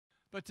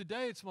But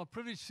today it's my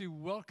privilege to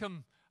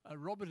welcome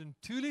Robert and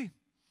Ntuli.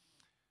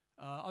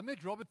 I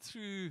met Robert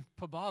through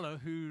Pabalo,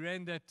 who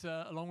ran that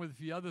along with a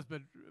few others,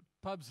 but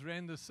Pubs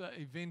ran this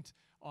event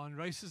on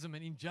racism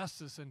and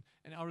injustice and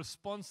our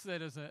response to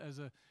that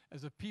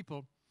as a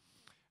people.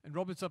 And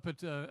Robert's up at,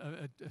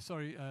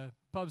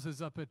 Pubs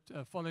is up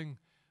at following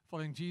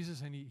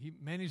Jesus, and he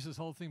managed this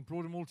whole thing,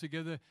 brought them all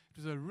together. It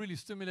was a really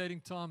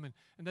stimulating time, and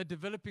they're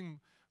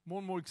developing more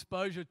and more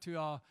exposure to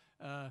our,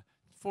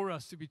 for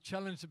us to be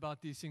challenged about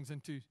these things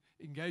and to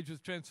engage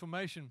with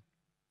transformation.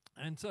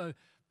 And so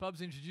Pubs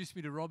introduced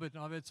me to Robert,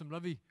 and I've had some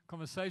lovely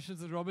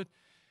conversations with Robert.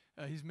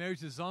 He's married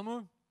to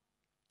Zamo,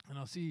 and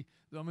I see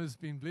Zamo's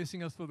been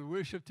blessing us for the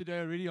worship today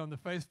already on the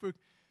Facebook.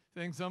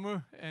 Thanks,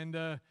 Zamo.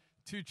 And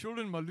 2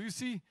 children,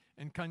 Malusi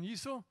and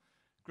Khanyiso.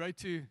 Great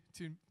to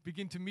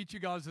begin to meet you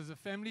guys as a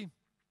family.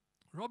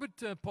 Robert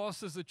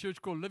pastors a church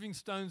called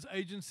LivingStones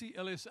Agency,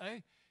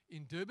 LSA,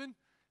 in Durban.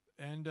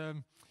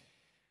 And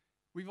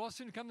we've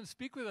asked him to come and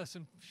speak with us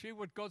and share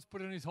what God's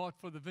put in his heart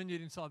for the vineyard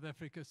in South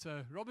Africa.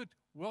 So, Robert,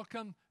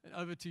 welcome, and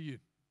over to you.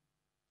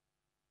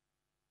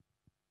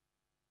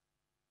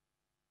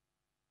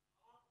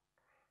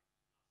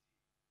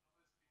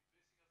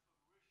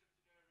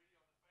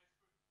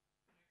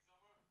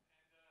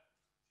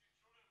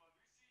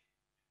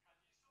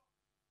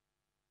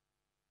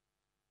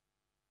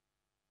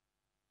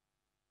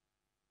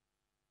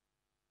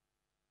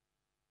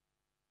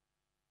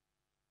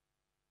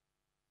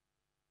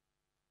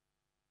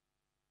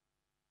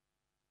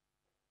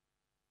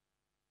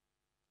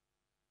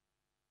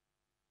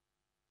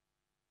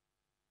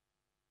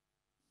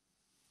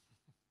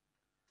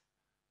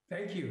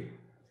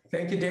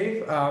 Thank you,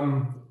 Dave.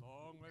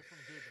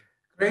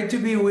 Great to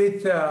be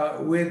with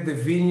the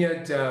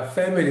Vineyard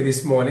family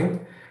this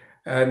morning,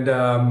 and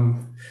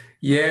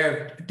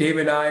Dave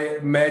and I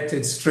met.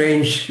 It's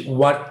strange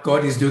what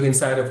God is doing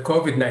inside of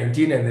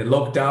COVID-19 and the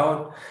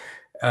lockdown.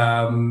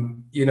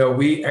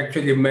 We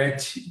actually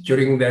met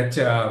during that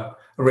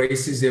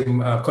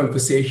racism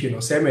conversation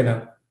or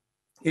seminar.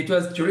 It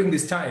was during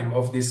this time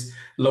of this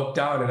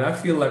lockdown, and I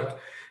feel like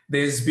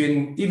there's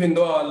been, even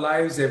though our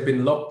lives have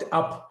been locked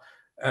up,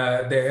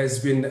 there has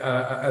been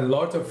a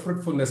lot of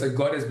fruitfulness that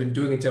God has been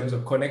doing in terms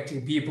of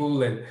connecting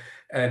people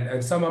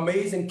and some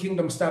amazing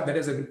kingdom stuff that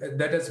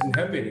has been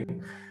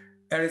happening.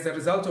 And as a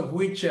result of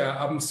which,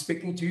 I'm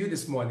speaking to you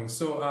this morning.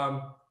 So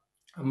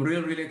I'm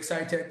really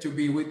excited to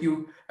be with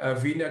you,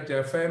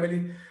 Vineyard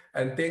family.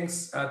 And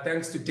thanks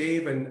to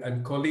Dave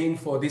and Colleen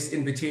for this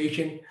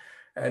invitation.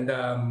 And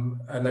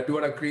I do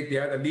want to greet the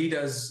other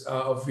leaders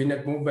of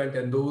Vineyard Movement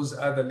and those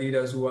other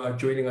leaders who are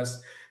joining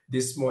us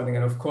this morning,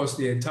 and of course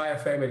the entire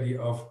family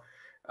of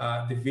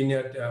the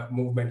Vineyard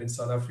Movement in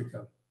South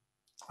Africa.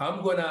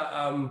 I'm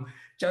gonna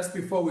just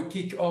before we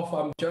kick off,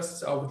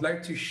 I would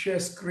like to share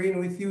screen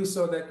with you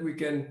so that we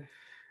can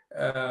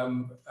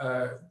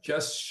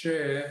just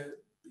share.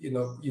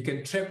 You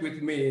can track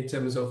with me in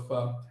terms of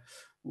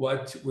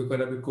what we're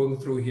gonna be going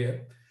through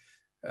here.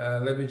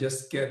 Let me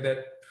just get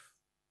that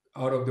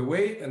out of the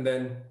way, and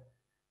then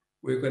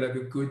we're gonna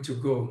be good to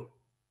go.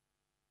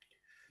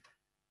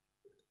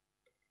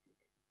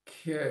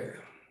 Okay.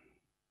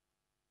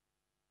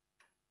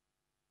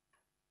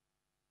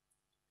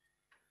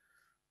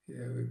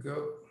 Here we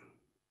go.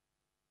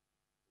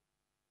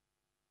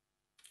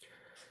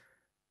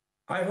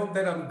 I hope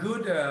that I'm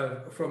good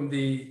from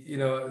the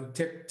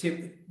tech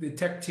team. The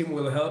tech team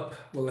will help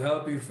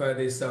if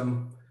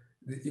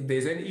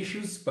there's any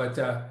issues, but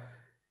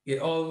it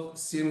all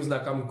seems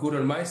like I'm good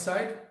on my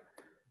side,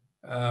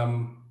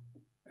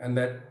 and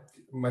that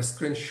my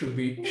screen should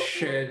be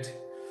shared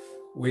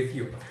with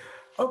you.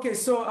 Okay,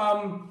 so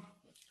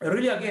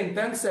really again,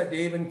 thanks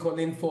Dave and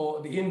Colin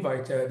for the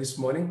invite this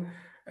morning.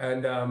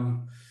 And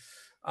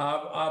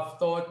I've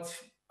thought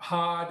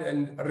hard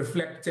and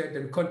reflected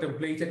and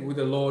contemplated with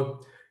the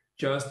Lord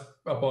just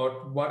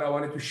about what I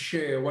wanted to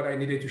share, what I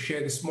needed to share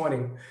this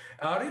morning.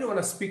 I really want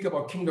to speak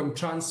about kingdom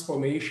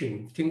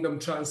transformation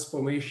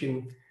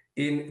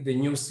in the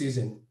new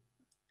season.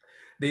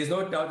 There is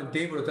no doubt that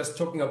David was just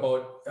talking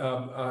about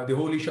the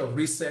whole issue of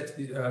reset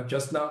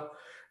just now.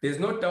 There's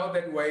no doubt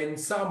that we're in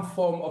some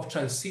form of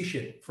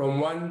transition from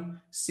one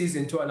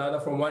season to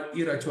another, from one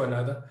era to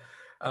another.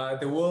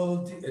 The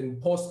world in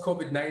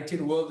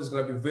post-COVID-19 world is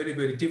going to be very,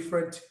 very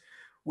different.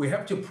 We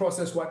have to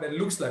process what that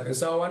looks like. And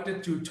so I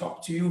wanted to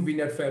talk to you,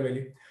 Vineyard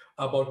family,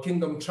 about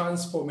kingdom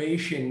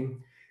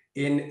transformation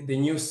in the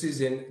new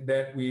season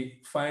that we're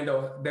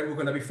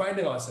going to be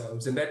finding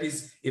ourselves, and that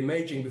is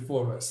emerging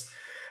before us.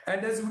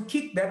 And as we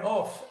kick that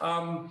off,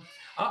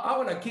 I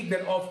want to kick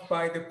that off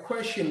by the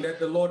question that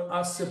the Lord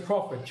asked the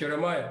prophet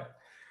Jeremiah.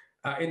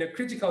 In a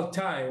critical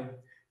time,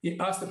 he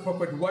asked the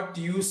prophet, "What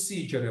do you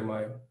see,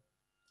 Jeremiah?"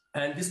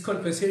 And this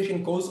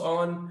conversation goes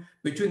on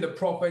between the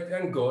prophet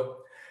and God.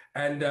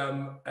 And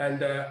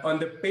on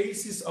the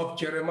basis of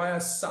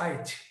Jeremiah's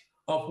sight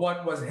of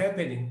what was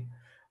happening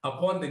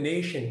upon the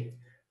nation,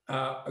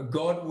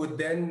 God would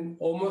then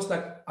almost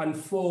like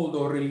unfold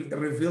or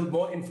reveal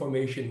more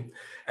information.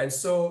 And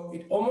so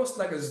it almost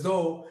like as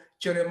though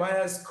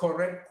Jeremiah's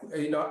correct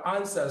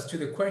answers to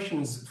the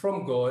questions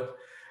from God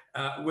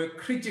were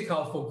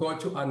critical for God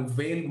to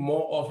unveil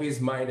more of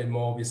his mind and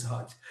more of his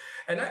heart.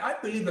 And I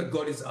believe that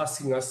God is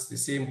asking us the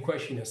same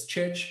question as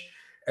church,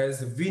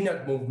 as the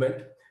Vineyard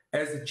movement,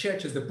 as the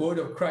church, as the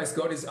body of Christ.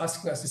 God is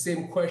asking us the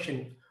same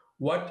question.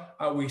 What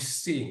are we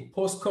seeing?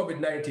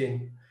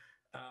 Post-COVID-19,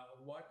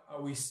 what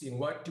are we seeing?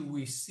 What do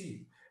we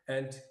see?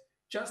 And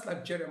just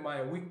like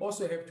Jeremiah, we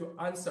also have to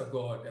answer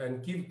God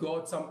and give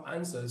God some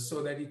answers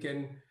so that he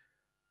can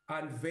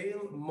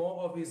unveil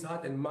more of his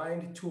heart and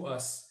mind to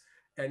us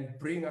and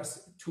bring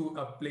us to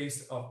a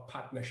place of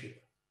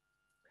partnership.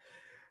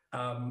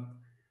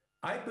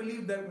 I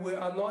believe that we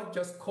are not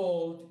just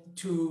called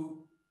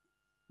to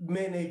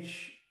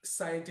manage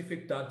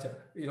scientific data.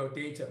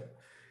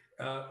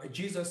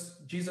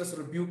 Jesus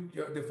rebuked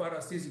the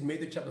Pharisees in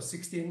Matthew chapter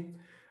 16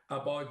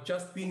 about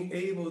just being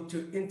able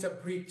to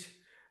interpret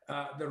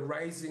the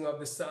rising of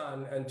the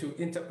sun and to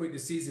interpret the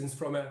seasons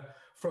from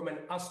an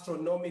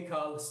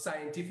astronomical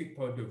scientific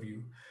point of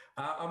view.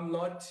 I'm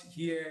not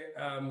here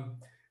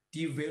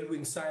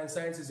devaluing science.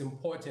 Science is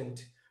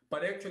important,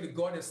 but actually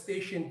God has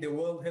stationed the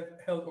World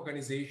Health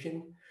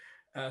Organization,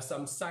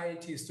 some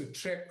scientists to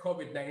track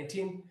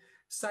COVID-19,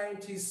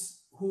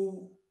 scientists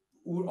who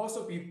will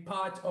also be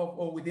part of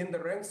or within the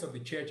ranks of the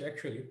church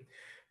actually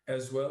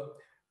as well.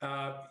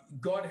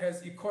 God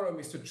has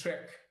economists to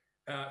track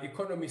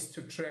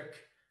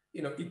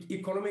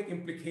economic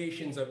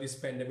implications of this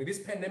pandemic. This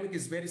pandemic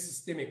is very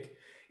systemic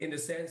in the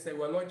sense that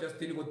we're not just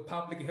dealing with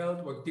public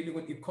health, we're dealing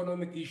with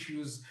economic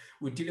issues,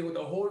 we're dealing with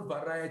a whole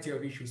variety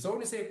of issues. So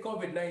when you say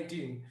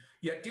COVID-19,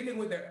 you're dealing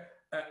with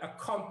a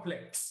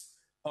complex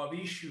of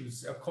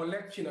issues, a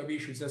collection of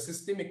issues, a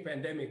systemic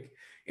pandemic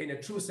in a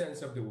true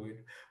sense of the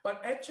word.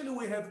 But actually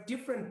we have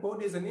different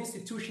bodies and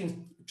institutions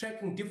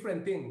tracking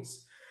different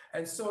things.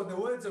 And so the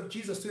words of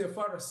Jesus to the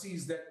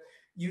Pharisees that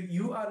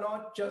you are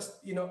not just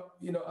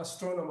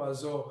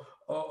astronomers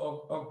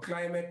or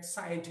climate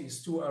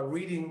scientists who are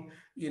reading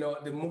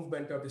the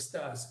movement of the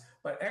stars,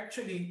 but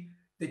actually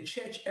the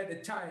church at the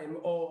time,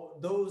 or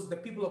the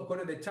people of God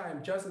at the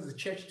time, just as the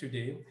church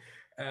today,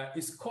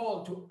 is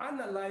called to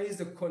analyze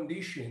the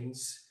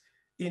conditions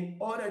in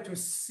order to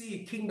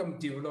see kingdom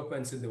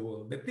developments in the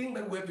world. The thing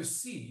that we have to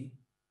see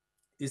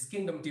is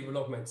kingdom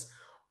developments.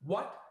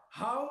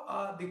 How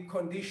are the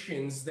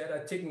conditions that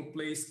are taking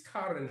place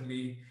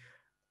currently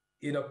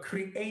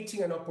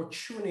creating an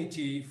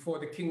opportunity for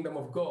the kingdom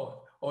of God,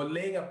 or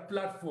laying a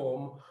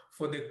platform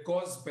for the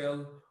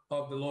gospel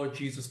of the Lord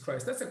Jesus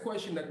Christ? That's a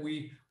question that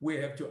we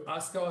have to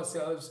ask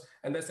ourselves,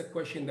 and that's a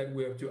question that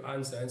we have to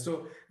answer. And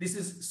so this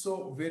is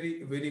so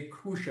very, very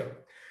crucial.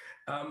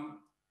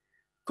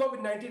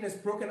 COVID-19 has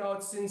broken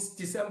out since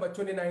December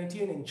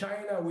 2019 in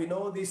China. We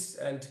know this,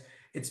 and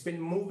it's been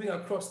moving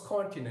across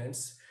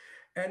continents.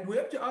 And we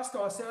have to ask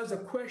ourselves a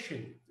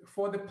question.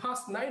 For the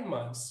past 9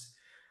 months,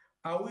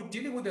 are we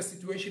dealing with a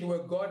situation where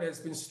God has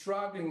been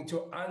struggling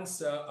to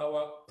answer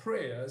our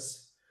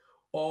prayers,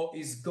 or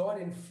is God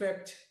in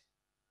fact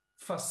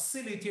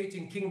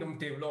facilitating kingdom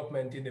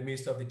development in the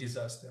midst of the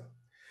disaster?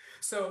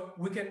 So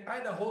we can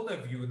either hold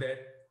a view that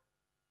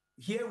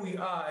here we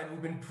are and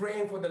we've been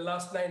praying for the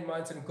last 9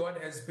 months and God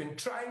has been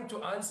trying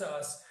to answer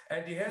us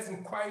and he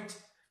hasn't quite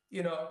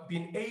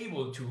been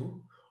able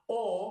to,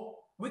 or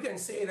we can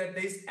say that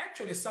there's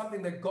actually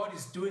something that God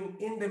is doing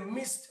in the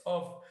midst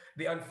of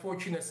the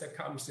unfortunate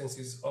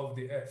circumstances of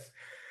the earth.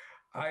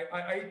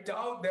 I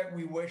doubt that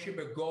we worship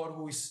a God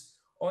who is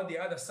on the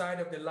other side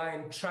of the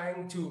line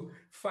trying to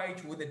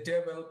fight with the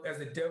devil as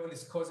the devil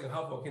is causing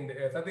havoc in the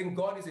earth. I think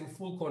God is in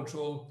full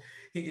control.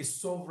 He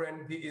is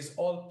sovereign. He is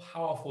all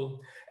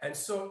powerful. And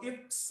so if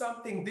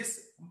something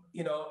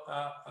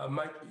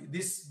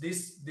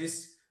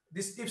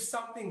if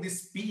something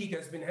this big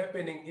has been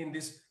happening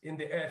in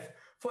the earth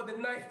for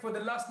the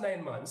last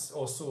 9 months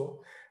or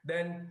so,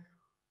 then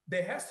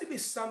there has to be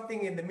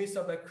something in the midst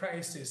of that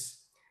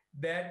crisis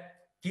that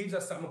gives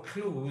us some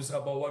clues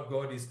about what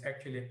God is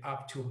actually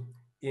up to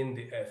in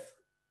the earth.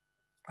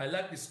 I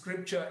like the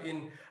scripture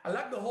I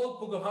like the whole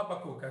book of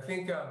Habakkuk. I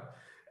think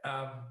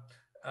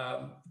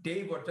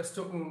Dave was just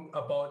talking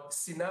about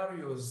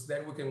scenarios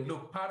that we can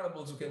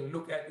parables we can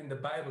look at in the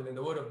Bible, in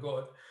the Word of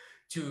God,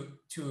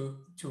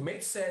 to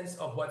make sense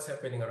of what's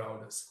happening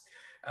around us.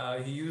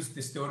 He used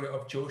the story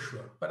of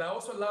Joshua, but I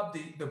also love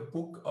the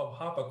book of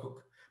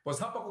Habakkuk, because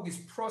Habakkuk is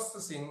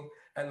processing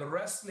and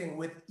wrestling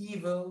with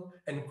evil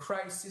and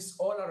crisis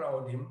all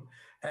around him,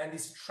 and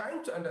he's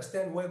trying to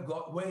understand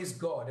where is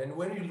God. And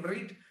when you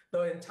read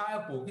the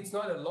entire book, it's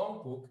not a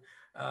long book,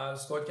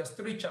 it's got just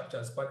 3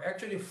 chapters, but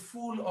actually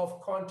full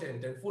of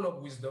content and full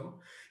of wisdom.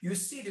 You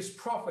see this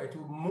prophet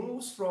who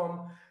moves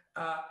from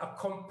a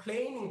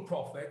complaining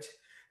prophet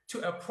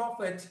to a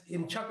prophet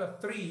in chapter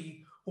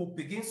 3 who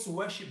begins to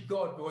worship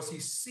God because he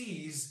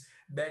sees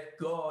that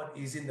God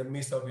is in the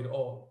midst of it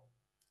all.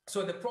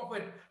 So the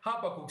prophet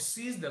Habakkuk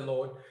sees the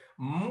Lord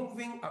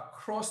moving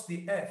across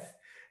the earth,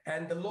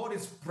 And the Lord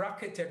is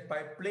bracketed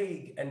by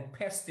plague and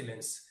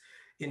pestilence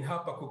in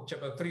Habakkuk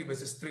chapter 3,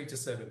 verses 3 to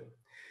 7.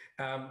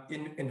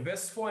 In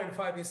verse 4 and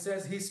 5, it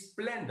says, his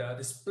splendor,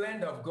 the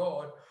splendor of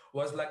God,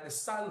 was like the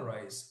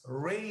sunrise,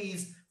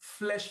 rays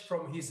flashed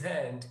from his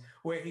hand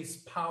where his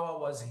power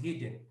was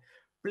hidden.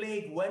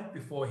 Plague went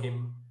before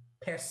him,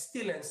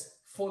 pestilence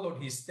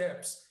followed his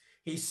steps.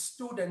 He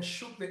stood and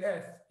shook the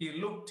earth. He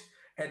looked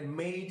and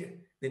made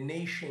the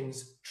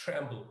nations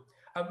tremble.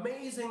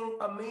 Amazing,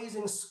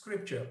 amazing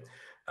scripture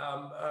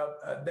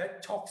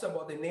that talks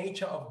about the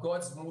nature of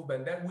God's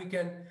movement,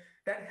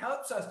 that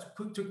helps us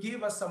to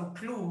give us some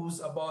clues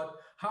about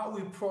how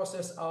we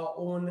process our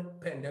own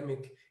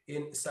pandemic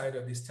inside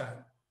of this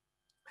time.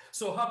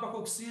 So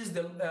Habakkuk sees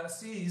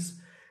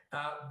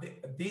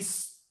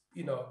this,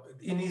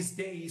 in his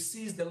day, he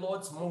sees the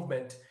Lord's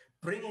movement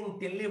bringing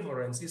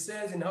deliverance. He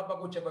says in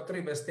Habakkuk chapter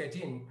 3, verse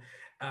 13,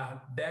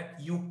 that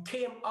you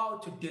came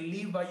out to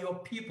deliver your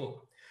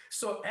people.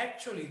 So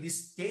actually,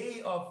 this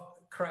day of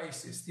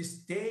crisis, this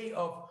day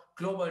of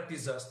global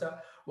disaster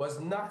was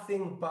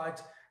nothing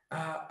but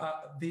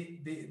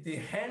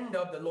the hand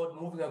of the Lord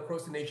moving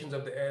across the nations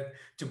of the earth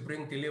to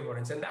bring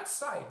deliverance. And that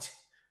sight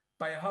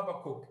by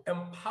Habakkuk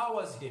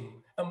empowers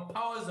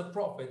the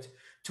prophet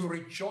to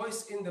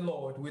rejoice in the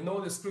Lord. We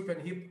know the scripture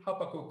in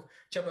Habakkuk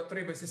chapter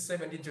 3, verses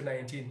 17 to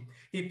 19.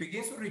 He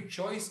begins to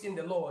rejoice in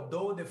the Lord,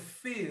 though the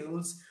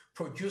fields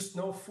produce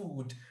no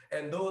food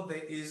and though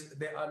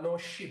there are no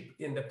sheep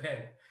in the pen.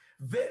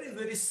 Very,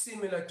 very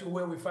similar to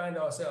where we find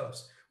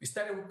ourselves. We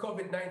started with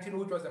COVID-19,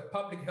 which was a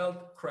public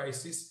health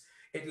crisis.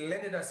 It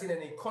landed us in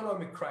an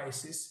economic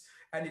crisis,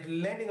 and it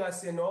landing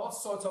us in all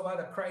sorts of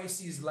other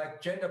crises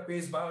like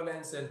gender-based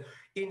violence and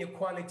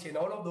inequality and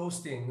all of those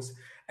things.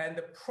 And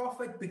the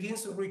prophet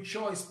begins to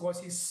rejoice because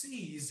he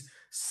sees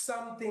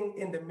something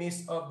in the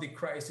midst of the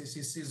crisis.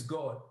 He sees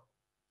God.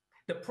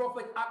 The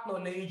prophet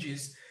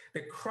acknowledges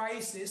the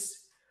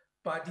crisis,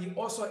 but he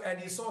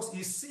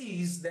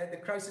sees that the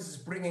crisis is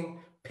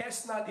bringing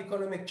personal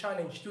economic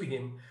challenge to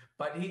him,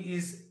 but he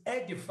is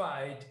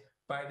edified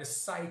by the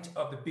sight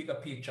of the bigger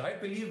picture. I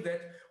believe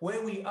that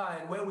where we are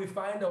and where we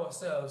find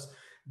ourselves,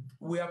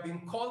 we are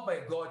being called by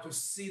God to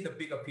see the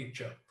bigger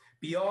picture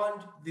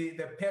beyond the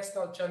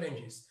personal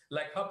challenges,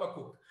 like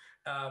Habakkuk,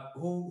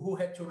 who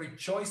had to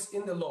rejoice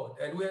in the Lord,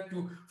 and we had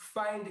to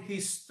find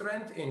his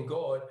strength in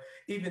God,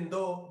 even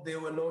though there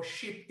were no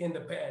sheep in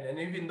the pen, and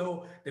even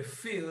though the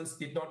fields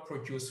did not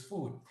produce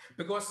food.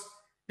 Because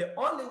the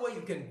only way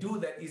you can do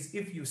that is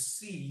if you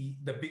see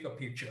the bigger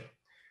picture.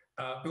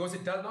 Because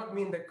it does not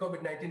mean that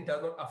COVID-19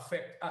 does not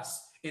affect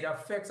us. It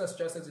affects us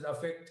just as it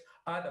affects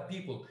other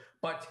people.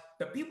 But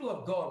the people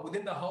of God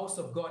within the house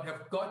of God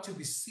have got to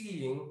be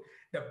seeing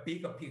the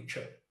bigger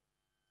picture.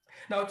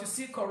 Now, to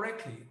see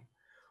correctly,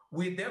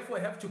 we therefore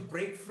have to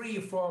break free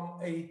from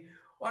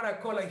what I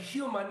call a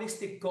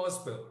humanistic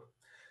gospel.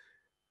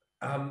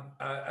 And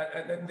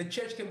the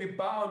church can be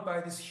bound by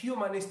this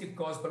humanistic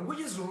gospel, which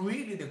is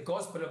really the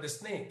gospel of the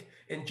snake.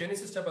 In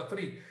Genesis chapter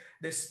 3,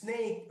 the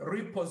snake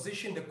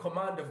repositioned the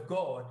command of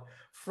God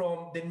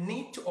from the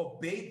need to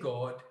obey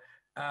God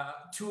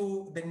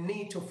to the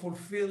need to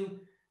fulfill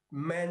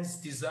man's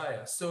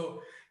desire.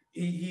 So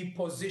he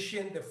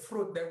positioned the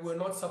fruit that we're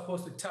not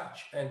supposed to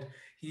touch, and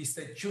he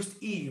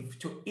seduced Eve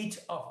to eat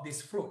of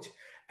this fruit.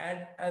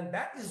 And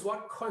that is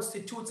what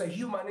constitutes a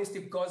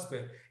humanistic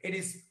gospel. It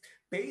is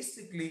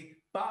basically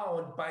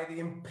bound by the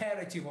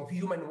imperative of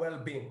human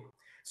well-being.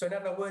 So in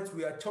other words,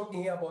 we are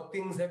talking here about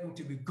things having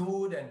to be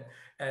good,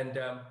 and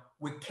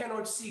we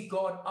cannot see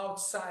God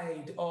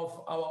outside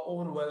of our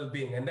own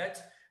well-being. And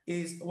that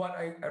is what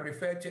I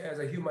refer to as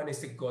a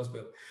humanistic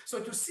gospel.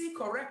 So to see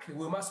correctly,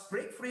 we must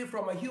break free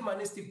from a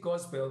humanistic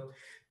gospel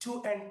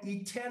to an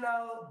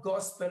eternal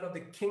gospel of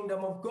the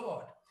kingdom of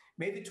God.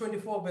 Matthew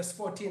 24, verse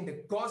 14,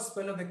 the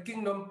gospel of the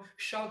kingdom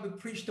shall be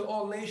preached to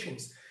all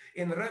nations.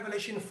 In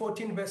Revelation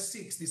 14, verse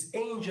 6, this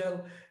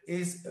angel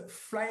is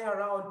flying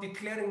around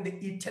declaring the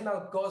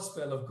eternal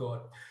gospel of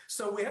God.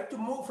 So we have to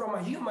move from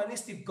a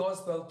humanistic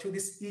gospel to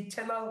this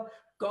eternal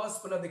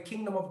gospel of the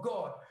kingdom of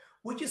God,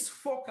 which is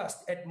focused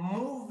at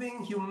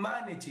moving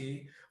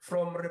humanity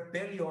from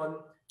rebellion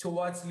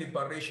towards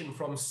liberation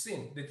from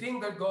sin. The thing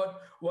that God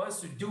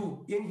wants to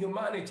do in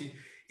humanity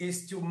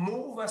is to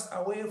move us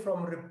away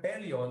from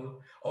rebellion,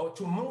 or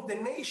to move the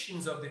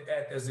nations of the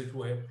earth, as it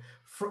were,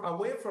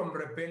 away from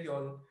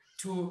rebellion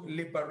to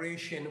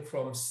liberation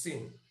from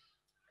sin,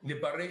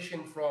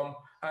 liberation from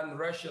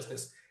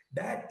unrighteousness.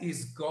 That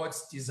is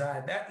God's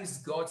desire. That is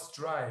God's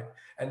drive.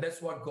 And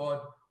that's what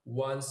God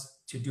wants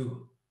to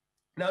do.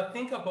 Now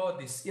think about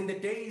this. In the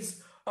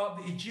days of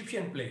the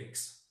Egyptian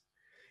plagues,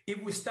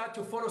 if we start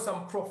to follow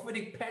some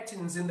prophetic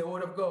patterns in the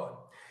Word of God,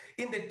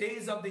 in the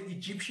days of the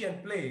Egyptian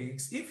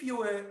plagues, if you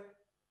were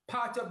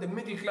part of the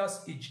middle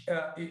class,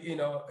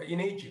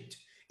 in Egypt,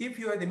 if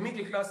you were the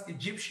middle class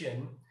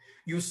Egyptian,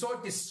 you saw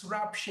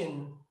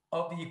disruption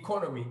of the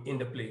economy in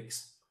the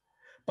plagues.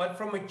 But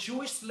from a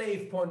Jewish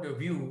slave point of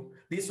view,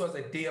 this was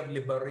a day of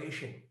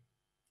liberation.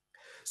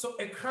 So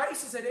a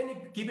crisis at any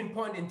given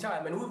point in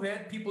time, and we've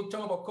had people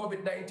talk about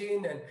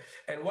COVID-19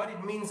 and what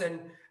it means,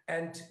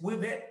 and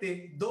we've had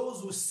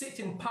those who sit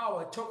in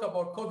power talk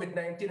about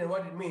COVID-19 and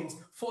what it means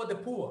for the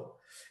poor.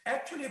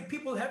 Actually,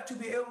 people have to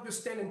be able to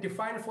stand and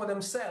define for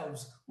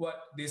themselves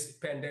what this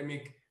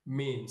pandemic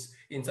means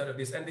inside of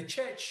this. And the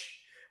church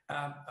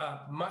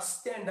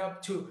must stand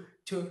up to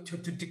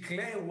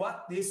declare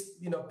what this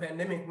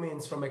pandemic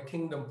means from a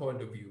kingdom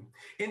point of view.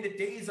 In the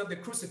days of the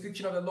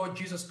crucifixion of the Lord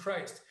Jesus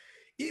Christ,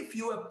 if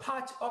you were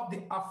part of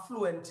the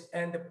affluent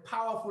and the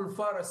powerful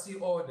Pharisee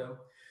order,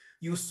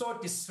 you saw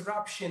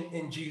disruption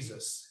in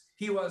Jesus.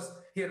 He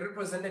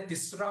represented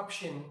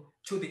disruption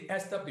to the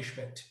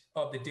establishment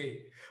of the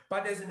day.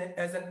 But as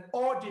an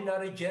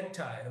ordinary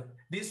Gentile,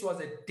 this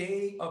was a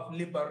day of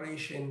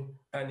liberation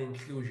and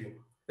inclusion.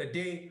 The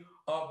day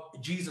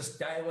of Jesus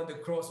dying on the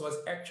cross was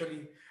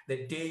actually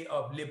the day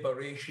of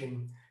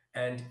liberation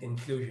and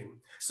inclusion.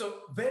 So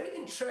very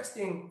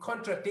interesting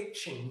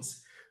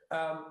contradictions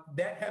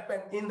that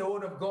happen in the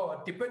Word of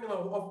God, depending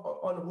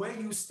on where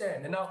you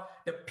stand. And now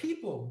the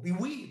people,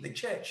 we, the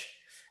church,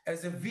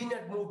 as a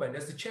vineyard movement,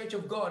 as the church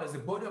of God, as the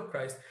body of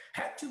Christ,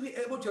 had to be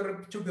able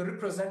to be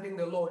representing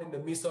the Lord in the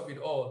midst of it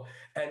all,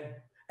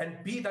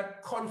 and be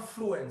that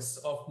confluence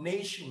of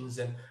nations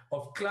and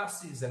of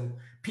classes and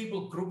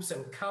people groups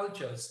and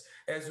cultures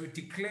as we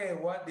declare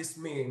what this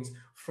means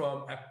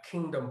from a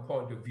kingdom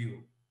point of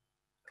view.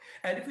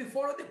 And if we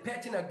follow the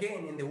pattern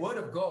again in the Word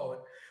of God,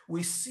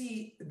 we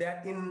see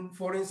that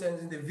for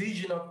instance, in the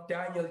vision of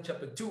Daniel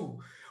chapter 2,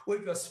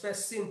 which was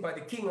first seen by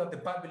the king of the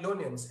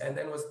Babylonians and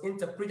then was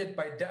interpreted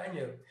by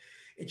Daniel,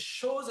 it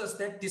shows us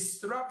that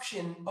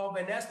disruption of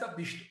an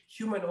established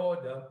human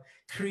order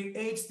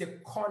creates the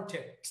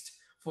context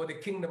for the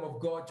kingdom of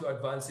God to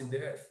advance in the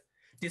earth.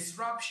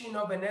 Disruption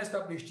of an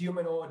established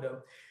human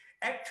order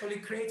actually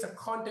creates a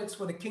context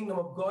for the kingdom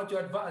of God to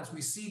advance.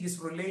 We see this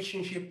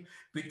relationship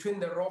between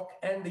the rock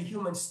and the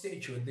human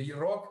statue. The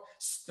rock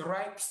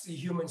strikes the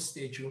human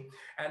statue,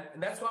 and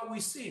that's what we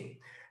see.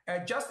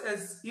 Just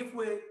as if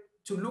we're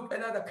to look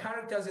at other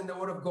characters in the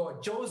Word of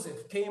God,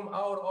 Joseph came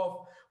out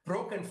of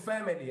broken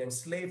family and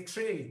slave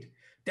trade.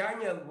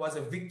 Daniel was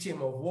a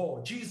victim of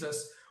war.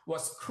 Jesus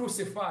was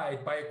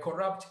crucified by a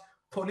corrupt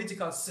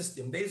political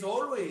system. There's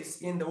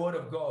always in the Word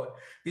of God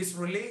this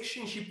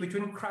relationship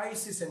between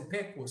crisis and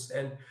purpose,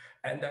 and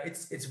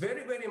it's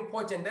very, very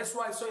important. That's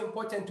why it's so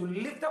important to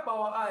lift up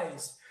our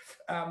eyes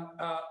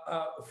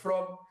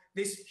from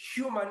this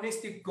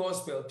humanistic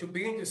gospel to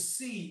begin to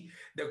see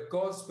the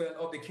gospel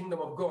of the kingdom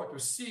of God, to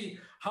see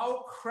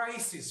how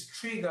crisis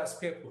triggers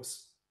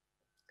purpose.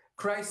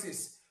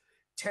 Crisis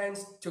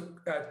tends to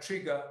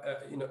trigger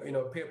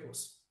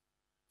purpose.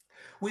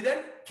 We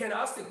then can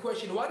ask the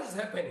question, what is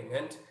happening?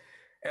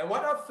 And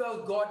what I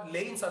felt God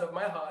lay inside of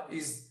my heart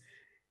is,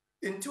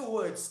 in two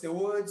words, the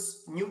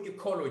words new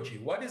ecology.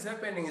 What is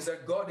happening is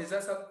that God is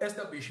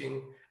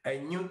establishing a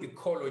new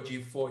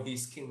ecology for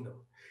his kingdom.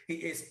 He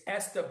is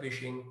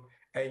establishing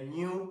a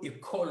new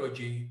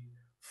ecology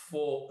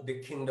for the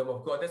kingdom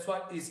of God. That's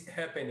what is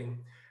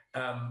happening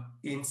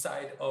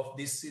inside of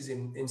this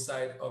season,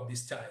 inside of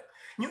this time.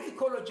 New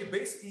ecology,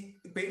 basically,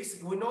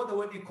 we know the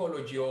word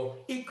ecology or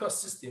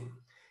ecosystem.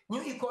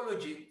 New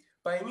ecology,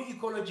 by new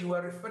ecology,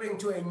 we're referring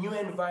to a new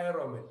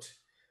environment,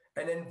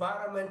 an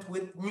environment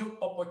with new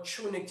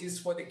opportunities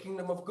for the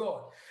kingdom of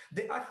God.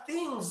 There are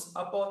things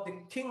about the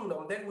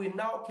kingdom that we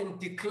now can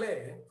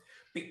declare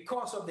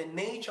because of the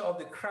nature of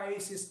the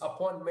crisis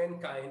upon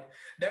mankind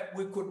that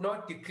we could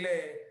not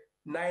declare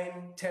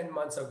 9-10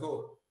 months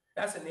ago.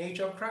 That's the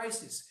nature of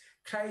crisis.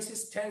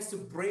 Crisis tends to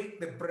break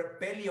the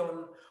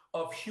rebellion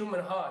of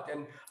human heart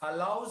and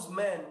allows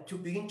man to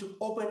begin to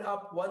open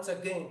up once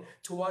again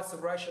towards the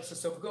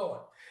righteousness of God.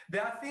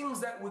 There are things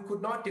that we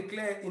could not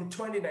declare in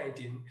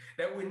 2019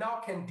 that we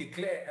now can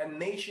declare, and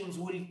nations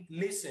will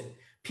listen.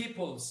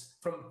 Peoples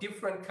from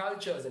different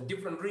cultures and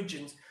different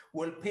regions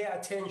will pay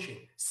attention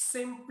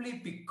simply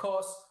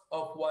because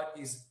of what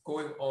is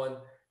going on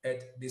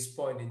at this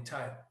point in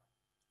time.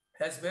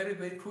 That's very,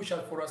 very crucial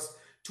for us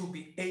to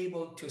be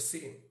able to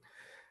see.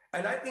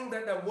 And I think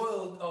that a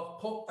world of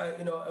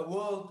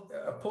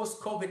a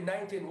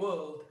post-COVID-19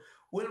 world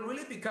will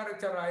really be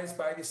characterized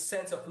by this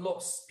sense of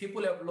loss.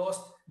 People have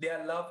lost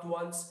their loved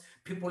ones.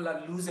 People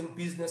are losing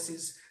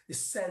businesses, the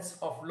sense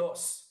of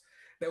loss.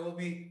 There will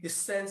be this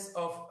sense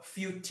of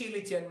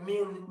futility and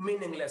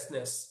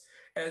meaninglessness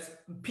as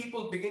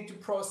people begin to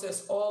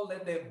process all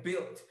that they've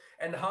built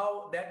and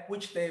how that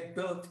which they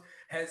built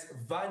has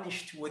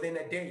vanished within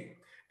a day,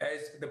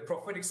 as the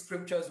prophetic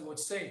scriptures would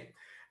say.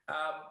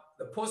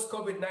 The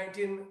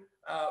post-COVID-19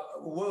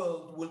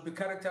 world will be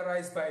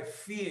characterized by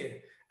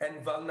fear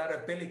and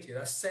vulnerability,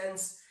 a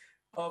sense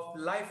of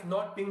life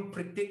not being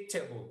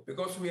predictable,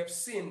 because we have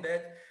seen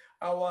that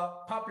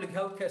our public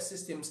healthcare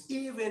systems,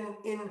 even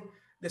in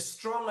the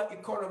stronger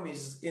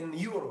economies in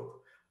Europe,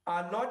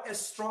 are not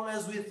as strong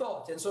as we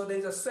thought. And so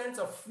there's a sense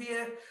of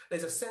fear,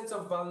 there's a sense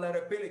of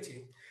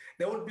vulnerability.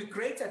 There will be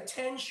greater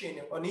tension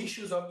on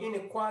issues of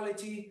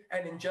inequality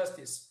and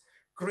injustice,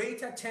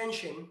 greater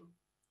tension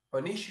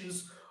on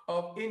issues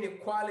of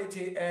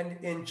inequality and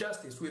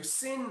injustice. We've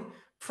seen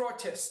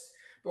protests,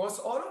 because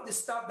all of the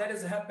stuff that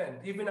has happened,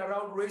 even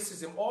around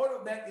racism, all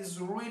of that is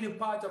really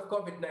part of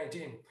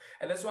COVID-19.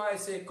 And that's why I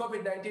say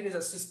COVID-19 is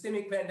a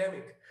systemic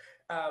pandemic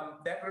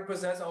that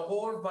represents a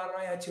whole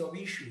variety of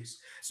issues.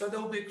 So there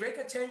will be great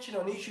attention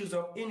on issues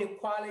of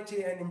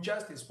inequality and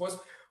injustice, because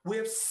we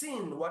have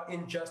seen what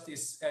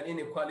injustice and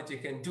inequality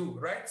can do,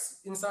 right?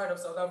 Inside of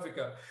South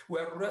Africa,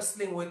 we're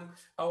wrestling with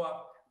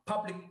our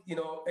public,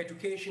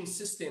 education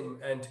system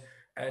and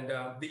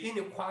the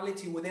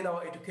inequality within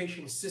our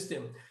education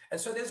system.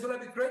 And so there's going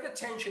to be great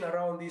attention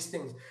around these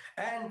things.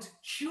 And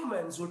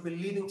humans will be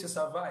living to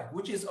survive,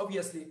 which is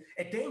obviously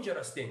a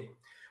dangerous thing.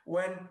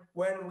 When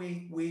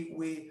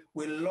we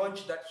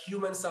launch that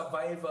human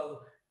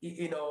survival,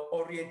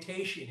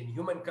 orientation in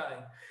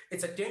humankind,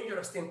 it's a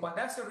dangerous thing, but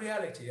that's the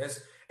reality,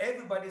 as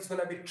everybody's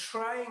going to be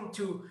trying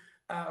to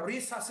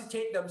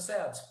resuscitate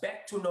themselves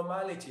back to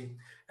normality.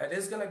 And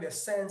there's going to be a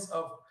sense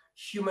of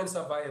human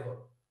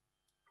survival.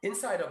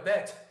 Inside of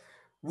that,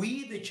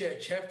 we, the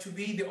church, have to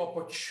be the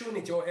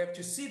opportunity, or have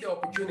to see the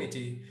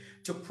opportunity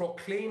to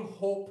proclaim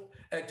hope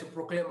and to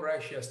proclaim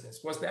righteousness,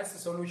 because that's the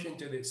solution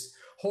to this,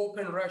 hope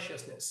and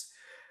righteousness.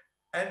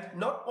 And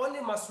not only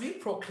must we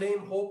proclaim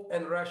hope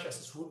and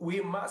righteousness, we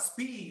must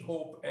be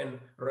hope and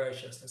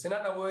righteousness. In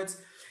other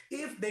words,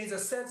 if there is a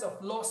sense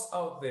of loss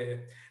out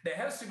there, there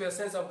has to be a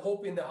sense of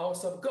hope in the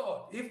house of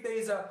God. If there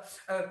is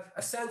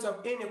a sense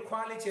of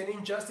inequality and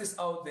injustice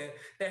out there,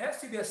 there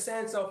has to be a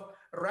sense of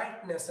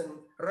rightness and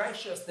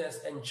righteousness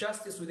and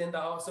justice within the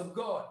house of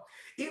God.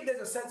 If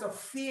there's a sense of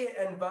fear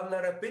and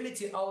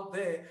vulnerability out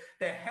there,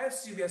 there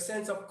has to be a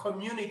sense of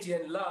community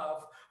and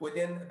love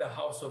within the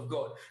house of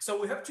God.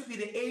 So we have to be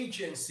the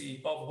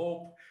agency of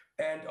hope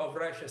and of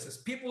righteousness.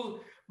 People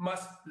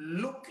must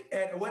look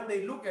at, when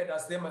they look at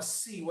us, they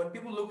must see. When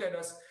people look at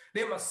us,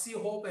 they must see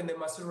hope and they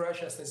must see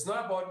righteousness. It's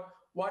not about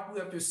what we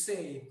have to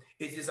say,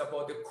 it is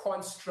about the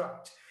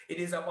construct. It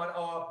is about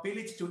our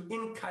ability to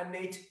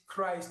incarnate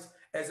Christ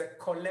as a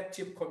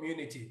collective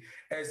community,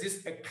 as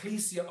this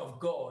ecclesia of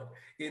God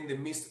in the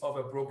midst of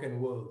a broken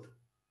world.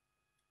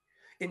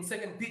 In 2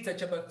 Peter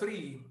chapter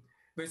 3,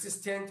 verses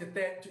 10 to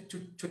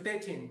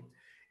 13,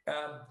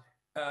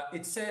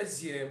 it says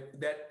here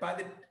that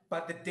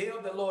but the day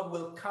of the Lord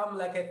will come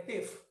like a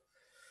thief.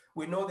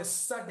 We know the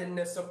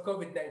suddenness of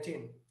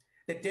COVID-19.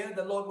 The day of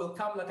the Lord will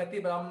come like a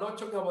thief, but I'm not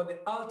talking about the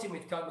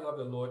ultimate coming of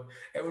the Lord.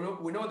 And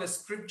we know the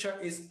scripture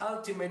is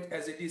ultimate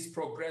as it is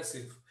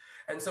progressive.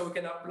 And so we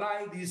can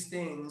apply these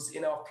things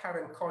in our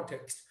current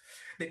context.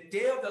 The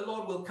day of the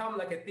Lord will come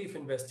like a thief,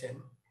 in verse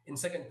 10, in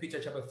 2 Peter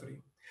chapter 3.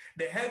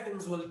 The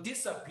heavens will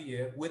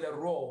disappear with a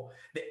roar.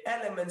 The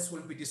elements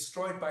will be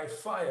destroyed by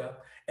fire,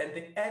 and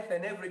the earth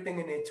and everything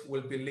in it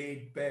will be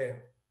laid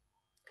bare.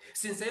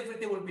 Since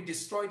everything will be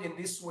destroyed in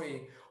this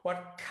way,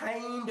 what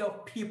kind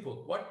of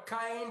people, what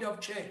kind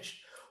of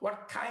church,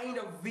 what kind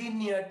of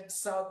vineyard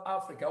South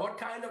Africa, what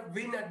kind of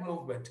vineyard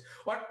movement,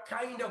 what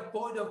kind of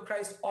body of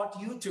Christ ought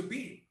you to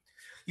be?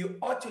 You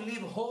ought to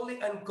live holy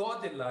and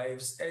godly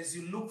lives as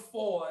you look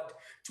forward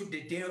to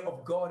the day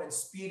of God and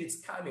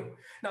Spirit's coming.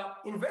 Now,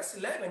 in verse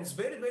 11, it's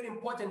very, very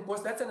important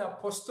because that's an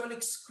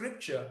apostolic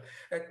scripture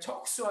that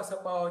talks to us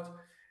about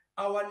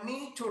our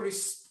need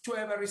to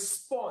have a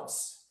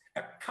response,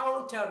 a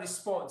counter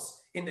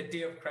response in the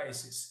day of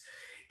crisis.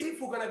 If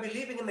we're going to be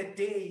living in a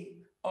day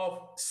of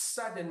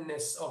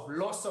suddenness, of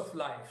loss of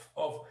life,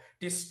 of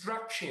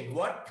destruction,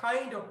 what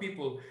kind of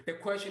people, the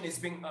question is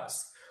being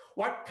asked.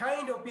 What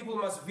kind of people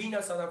must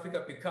Vineyard South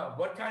Africa become?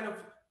 What kind of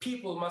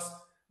people must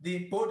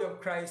the body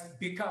of Christ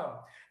become?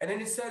 And then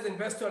it says in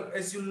verse 12,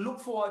 as you look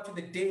forward to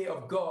the day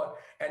of God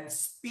and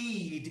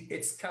speed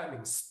is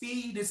coming.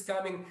 Speed is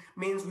coming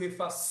means we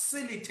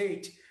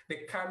facilitate the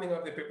coming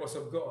of the purpose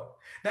of God.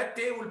 That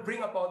day will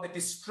bring about the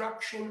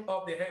destruction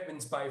of the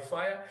heavens by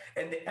fire,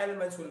 and the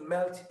elements will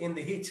melt in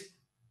the heat.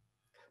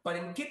 But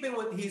in keeping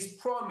with his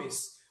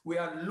promise, we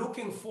are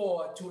looking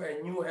forward to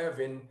a new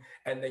heaven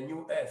and a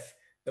new earth,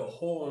 the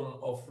home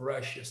of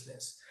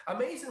righteousness.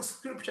 Amazing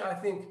scripture, I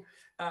think,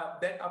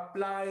 that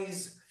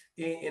applies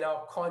in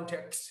our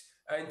context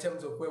in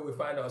terms of where we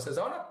find ourselves.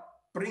 I want to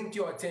bring to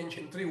your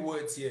attention three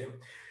words here.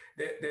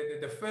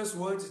 The first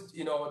word,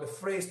 the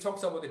phrase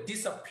talks about the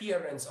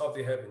disappearance of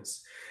the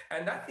heavens.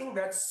 And I think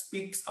that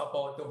speaks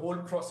about the whole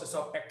process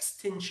of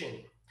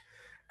extinction.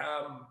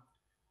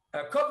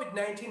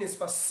 COVID-19 is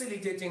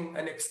facilitating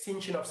an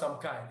extinction of some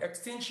kind.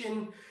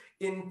 Extinction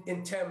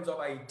in terms of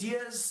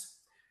ideas,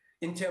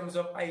 in terms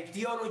of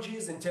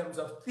ideologies, in terms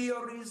of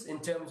theories, in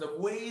terms of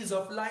ways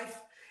of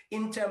life,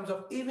 in terms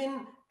of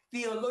even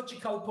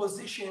theological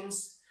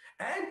positions,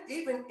 and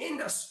even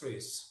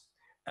industries.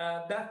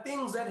 There are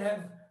things that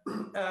have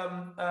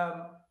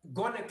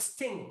gone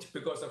extinct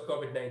because of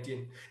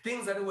COVID-19.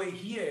 Things that were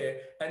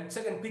here, and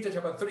 2 Peter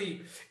chapter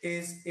 3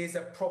 is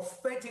a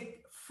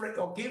prophetic,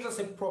 or gives us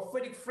a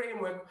prophetic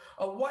framework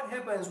of what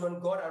happens when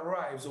God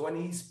arrives, when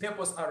his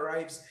purpose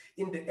arrives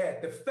in the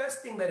earth. The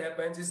first thing that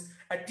happens is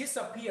a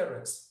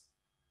disappearance,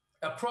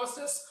 a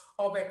process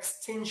of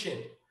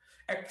extinction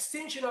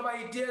of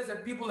ideas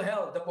that people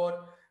held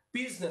about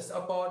business,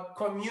 about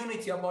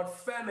community, about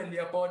family,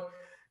 about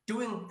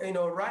doing,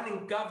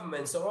 running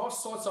governments or all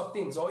sorts of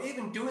things, or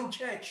even doing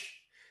church.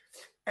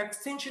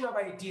 Extension of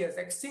ideas,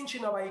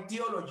 extension of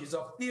ideologies,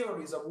 of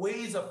theories, of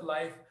ways of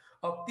life,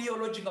 of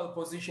theological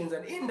positions,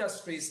 and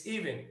industries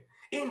even.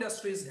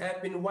 Industries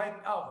have been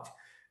wiped out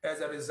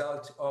as a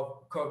result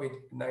of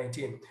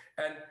COVID-19.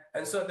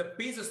 And so the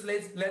business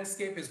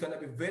landscape is going to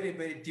be very,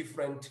 very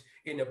different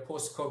in a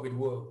post-COVID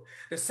world.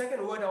 The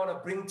second word I want to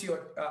bring to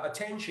your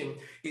attention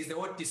is the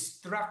word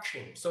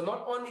distraction. So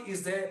not only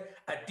is there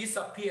a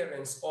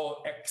disappearance or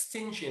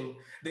extinction,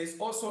 there's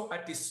also a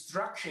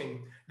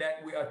distraction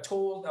that we are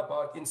told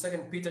about in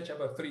 2 Peter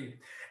chapter 3.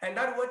 And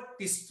that word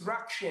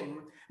distraction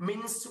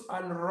means to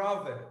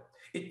unravel.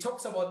 It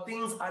talks about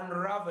things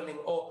unraveling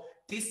or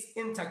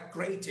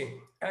disintegrating.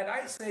 And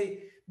I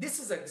say, this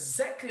is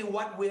exactly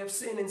what we have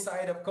seen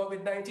inside of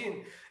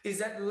COVID-19, is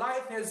that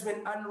life has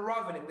been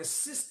unraveling. The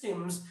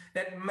systems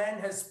that man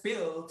has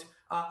built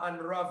are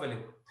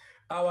unraveling.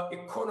 Our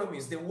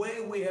economies, the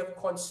way we have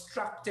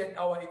constructed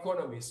our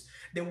economies,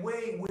 the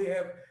way we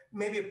have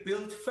maybe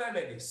built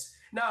families.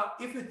 Now,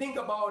 if you think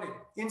about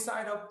it,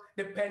 inside of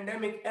the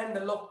pandemic and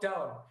the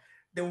lockdown,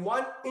 the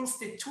one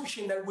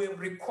institution that we're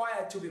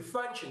required to be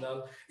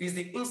functional is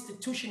the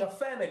institution of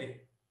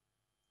family.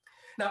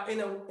 Now,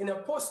 in a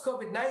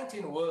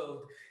post-COVID-19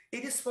 world,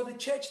 it is for the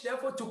church,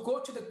 therefore, to go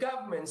to the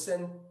governments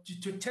and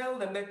to tell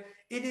them that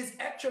it is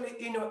actually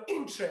in your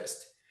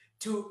interest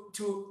to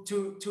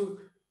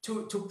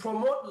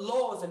promote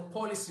laws and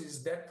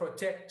policies that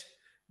protect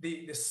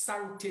the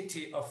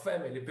sanctity of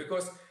family,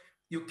 because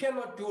you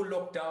cannot do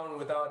lockdown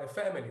without a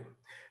family.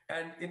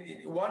 And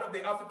one of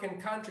the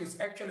African countries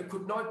actually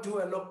could not do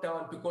a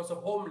lockdown because of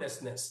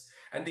homelessness.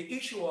 And the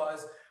issue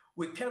was,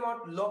 we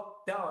cannot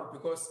lock down,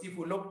 because if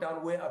we lock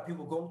down, where are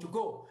people going to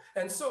go?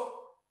 And so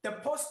the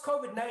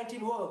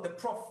post-COVID-19 world, the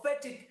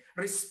prophetic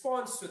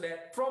response to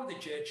that from the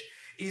church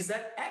is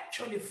that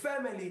actually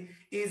family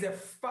is a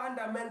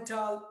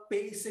fundamental,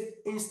 basic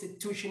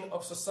institution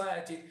of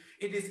society.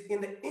 It is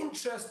in the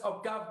interest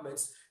of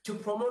governments to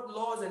promote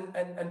laws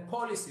and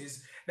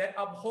policies that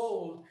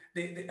uphold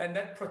and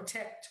that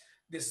protect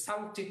the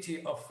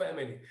sanctity of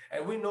family.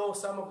 And we know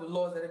some of the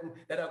laws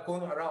that are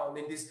going around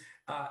in this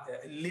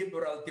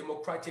liberal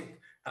democratic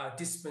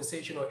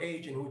dispensational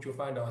age in which we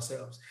find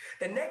ourselves.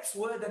 The next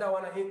word that I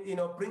want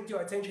to bring to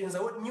your attention is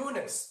the word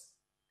newness,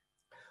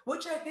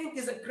 which I think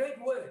is a great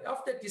word.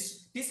 After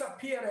this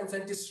disappearance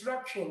and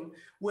destruction,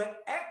 we're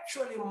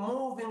actually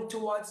moving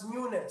towards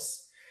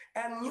newness.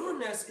 And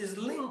newness is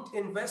linked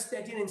in verse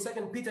 13 in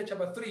 2 Peter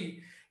chapter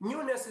 3.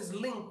 Newness is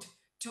linked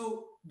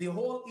to the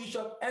whole issue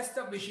of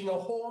establishing a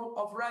home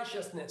of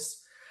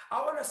righteousness.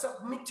 I want to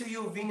submit to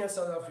you, Vineyard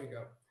South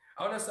Africa.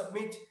 I want to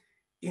submit,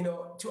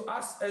 to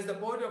us as the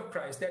body of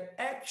Christ, that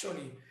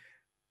actually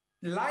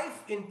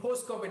life in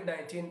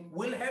post-COVID-19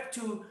 will have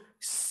to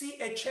see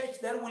a church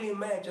that will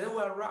emerge, that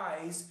will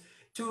arise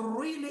to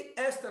really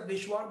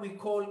establish what we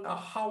call a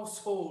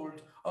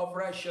household of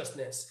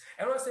righteousness.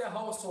 And when I say a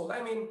household,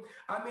 I mean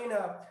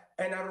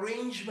an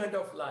arrangement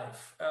of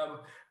life,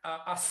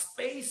 a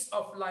space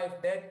of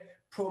life that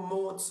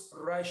promotes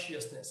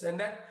righteousness.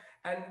 And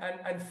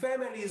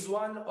family is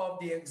one of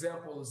the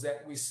examples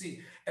that we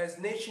see as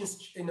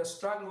nations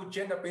struggle with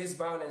gender-based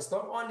violence,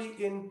 not only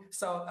in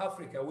South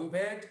Africa. We've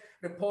had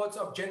reports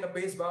of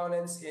gender-based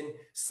violence in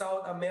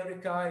South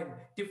America, in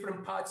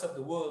different parts of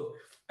the world,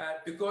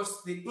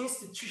 because the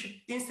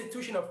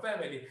institution of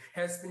family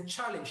has been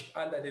challenged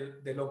under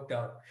the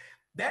lockdown.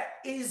 That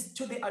is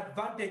to the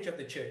advantage of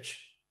the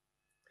church,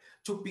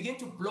 to begin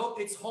to blow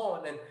its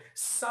horn and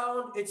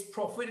sound its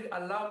prophetic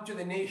alarm to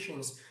the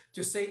nations,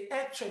 to say,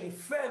 actually,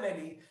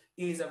 family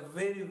is a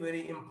very,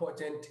 very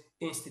important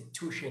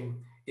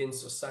institution in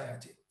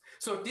society.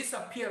 So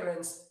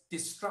disappearance,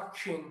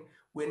 destruction,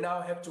 we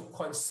now have to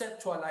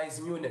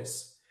conceptualize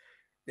newness.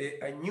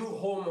 A new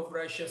home of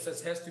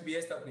righteousness has to be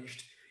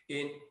established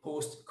in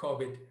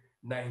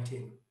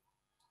post-COVID-19.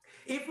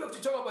 If we have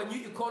to talk about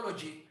new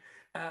ecology,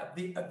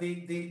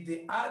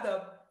 the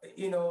other,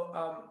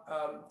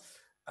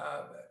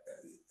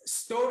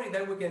 story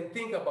that we can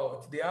think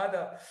about, the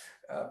other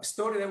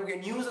story that we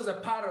can use as a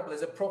parable,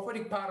 as a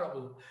prophetic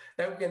parable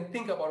that we can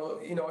think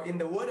about, in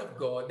the Word of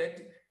God, that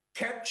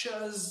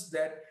captures,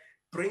 that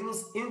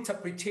brings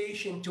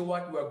interpretation to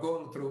what we're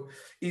going through,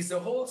 is the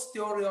whole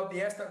story of the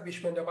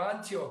establishment of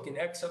Antioch in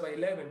Acts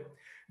 11,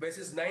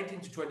 verses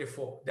 19 to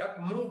 24.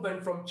 That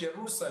movement from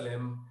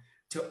Jerusalem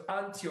to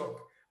Antioch,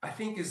 I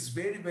think, is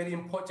very, very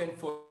important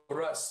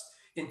for us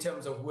in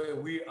terms of where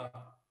we are.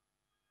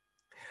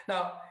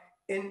 Now,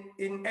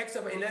 in Acts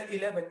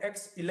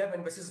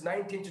 11, verses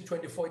 19 to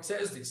 24, it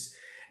says this: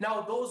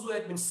 Now those who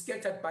had been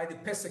scattered by the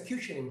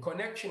persecution in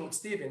connection with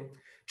Stephen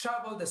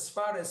traveled as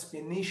far as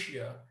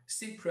Phoenicia,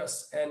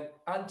 Cyprus, and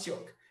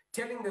Antioch,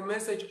 telling the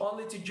message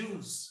only to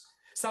Jews.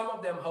 Some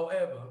of them,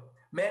 however,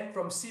 men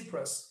from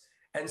Cyprus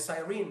and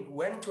Cyrene,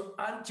 went to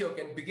Antioch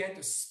and began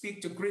to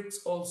speak to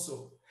Greeks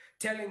also,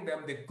 telling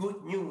them the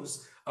good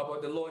news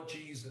about the Lord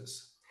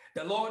Jesus.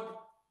 The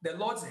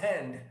Lord's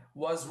hand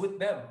was with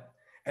them,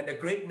 and a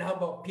great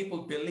number of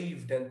people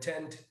believed and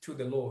turned to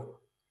the Lord.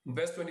 In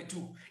verse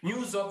 22,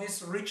 news of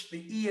this reached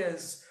the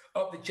ears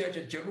of the church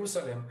at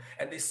Jerusalem,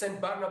 and they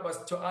sent Barnabas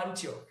to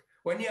Antioch.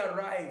 When he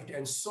arrived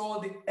and saw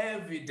the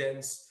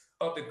evidence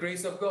of the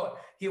grace of God,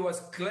 he was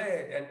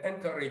glad and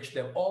encouraged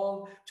them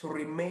all to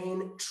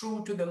remain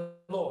true to the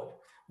Lord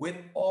with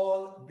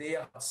all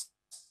their hearts.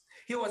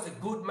 He was a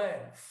good man,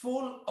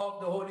 full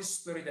of the Holy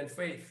Spirit and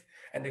faith,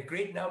 and a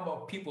great number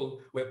of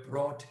people were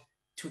brought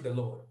to the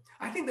Lord.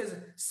 I think there's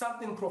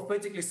something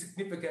prophetically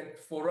significant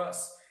for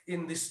us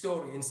in this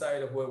story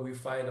inside of where we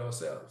find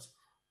ourselves.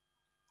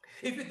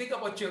 If you think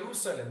about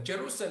Jerusalem,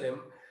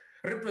 Jerusalem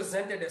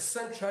represented a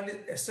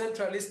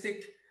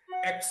centralistic,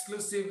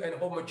 exclusive, and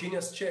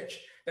homogeneous church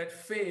that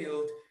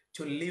failed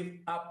to live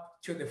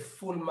up to the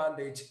full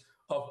mandate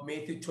of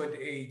Matthew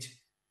 28,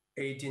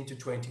 18 to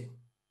 20.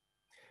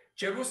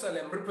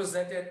 Jerusalem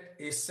represented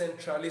a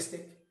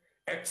centralistic,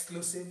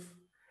 exclusive,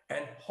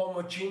 and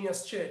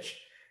homogeneous church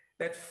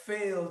that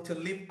failed to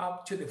live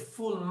up to the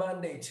full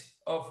mandate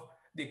of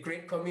the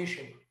Great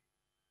Commission.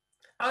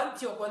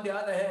 Antioch, on the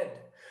other hand,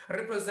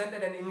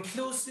 represented an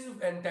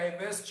inclusive and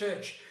diverse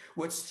church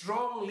with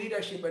strong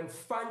leadership and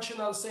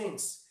functional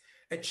saints,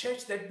 a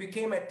church that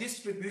became a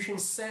distribution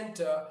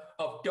center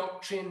of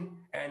doctrine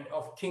and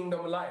of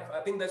kingdom life.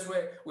 I think that's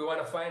where we want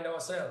to find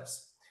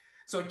ourselves.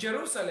 So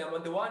Jerusalem,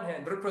 on the one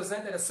hand,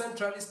 represented a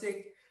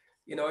centralistic,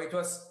 it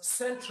was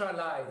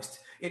centralized,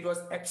 it was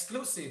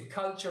exclusive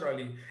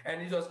culturally,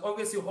 and it was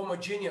obviously a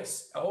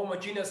homogeneous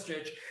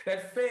church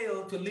that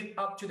failed to live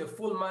up to the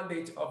full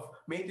mandate of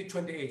Matthew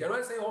 28. And when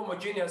I say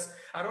homogeneous,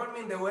 I don't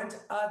mean there weren't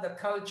other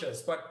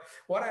cultures, but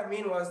what I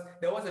mean was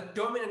there was a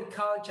dominant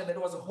culture that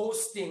was a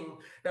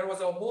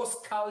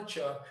host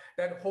culture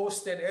that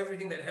hosted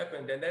everything that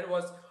happened, and that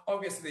was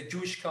obviously the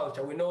Jewish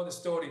culture. We know the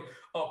story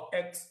of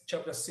Acts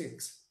chapter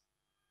 6.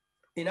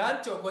 In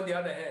Antioch, on the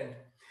other hand,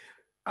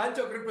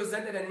 Antioch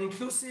represented an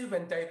inclusive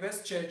and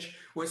diverse church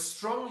with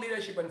strong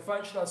leadership and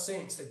functional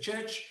saints, a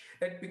church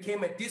that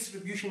became a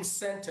distribution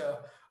center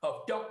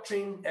of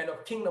doctrine and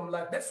of kingdom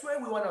life. That's where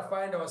we want to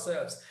find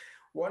ourselves.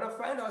 We want to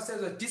find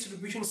ourselves as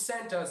distribution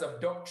centers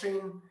of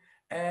doctrine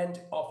and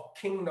of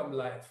kingdom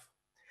life.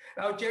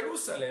 Now,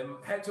 Jerusalem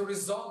had to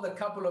resolve a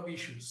couple of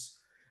issues.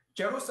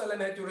 Jerusalem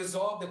had to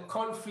resolve the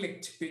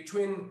conflict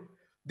between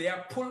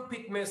their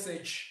pulpit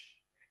message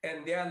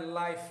and their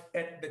life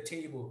at the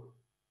table.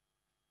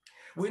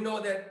 We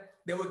know that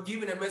they were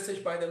given a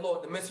message by the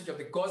Lord, the message of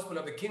the gospel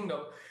of the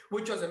kingdom,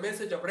 which was a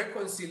message of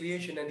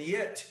reconciliation, and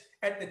yet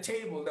at the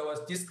table there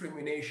was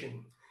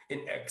discrimination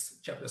in Acts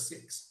chapter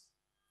 6.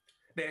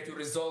 They had to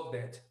resolve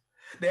that.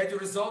 They had to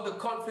resolve the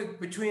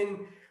conflict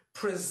between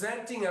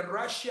presenting a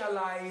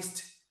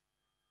racialized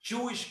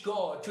Jewish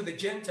God to the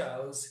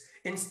Gentiles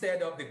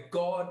instead of the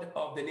God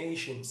of the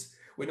nations.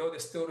 We know the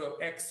story of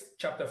Acts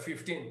chapter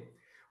 15,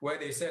 where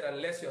they said,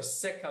 unless you're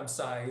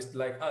circumcised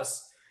like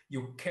us,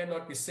 you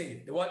cannot be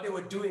saved. What they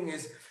were doing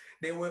is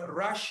they were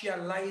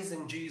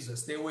racializing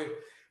Jesus. They were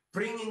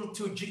bringing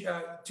to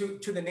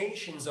the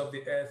nations of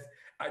the earth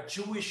a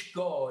Jewish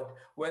God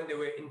when they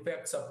were in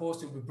fact supposed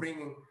to be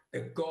bringing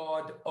the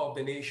God of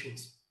the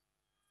nations.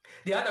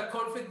 The other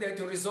conflict they had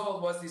to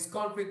resolve was this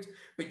conflict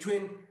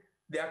between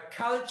their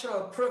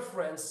cultural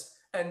preference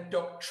and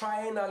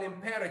doctrinal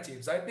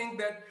imperatives. I think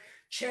that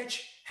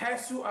church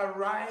has to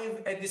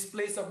arrive at this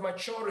place of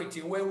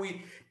maturity where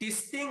we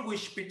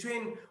distinguish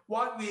between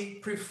what we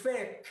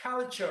prefer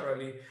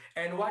culturally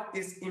and what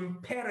is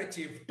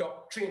imperative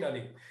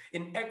doctrinally.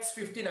 In Acts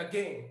 15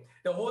 again,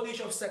 the whole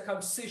issue of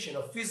circumcision,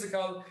 of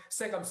physical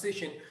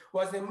circumcision,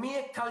 was a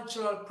mere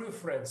cultural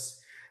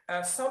preference.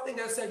 Something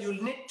that said you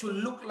need to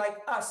look like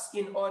us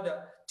in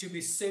order to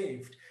be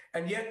saved.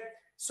 And yet,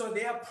 so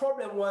their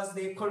problem was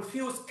they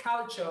confused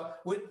culture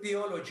with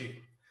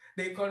theology.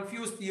 They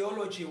confused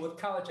theology with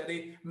culture.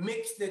 They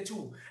mixed the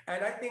two.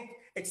 And I think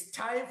it's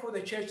time for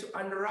the church to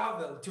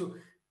unravel,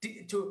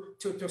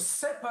 to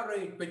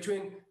separate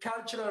between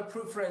cultural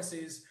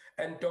preferences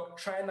and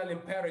doctrinal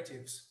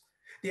imperatives.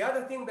 The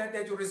other thing that they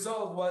had to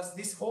resolve was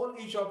this whole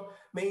issue of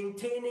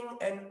maintaining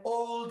an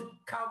old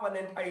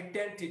covenant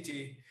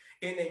identity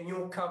in a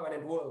new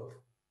covenant world.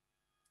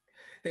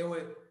 They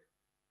were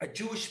a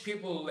Jewish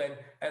people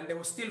and they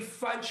were still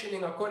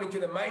functioning according to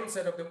the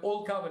mindset of the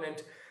old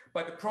covenant.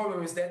 But the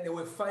problem is that they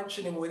were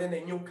functioning within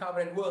a new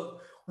covenant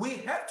world. We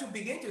have to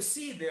begin to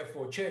see,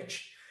 therefore,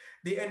 church,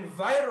 the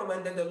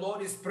environment that the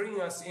Lord is bringing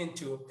us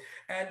into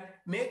and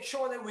make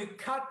sure that we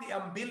cut the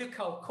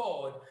umbilical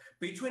cord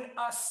between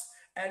us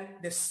and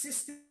the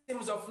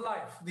systems of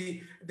life,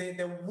 the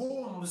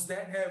wombs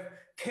that have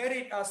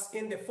carried us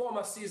in the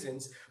former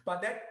seasons,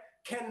 but that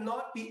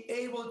cannot be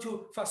able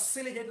to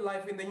facilitate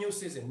life in the new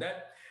season.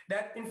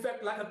 That in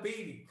fact, like a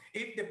baby,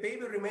 if the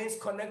baby remains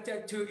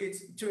connected to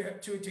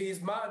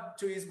his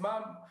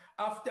mom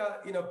after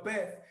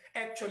birth,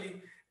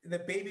 actually the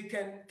baby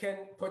can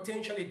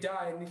potentially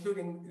die,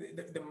 including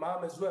the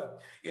mom as well.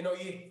 You know,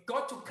 you've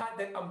got to cut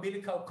that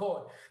umbilical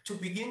cord to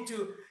begin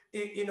to,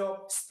 you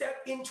know, step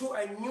into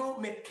a new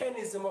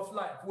mechanism of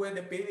life where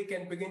the baby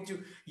can begin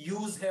to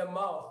use her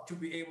mouth to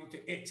be able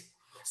to eat.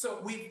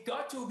 So we've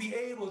got to be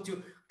able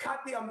to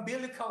cut the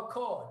umbilical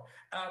cord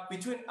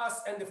between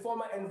us and the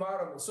former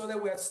environment so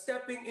that we are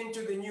stepping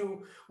into the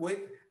new with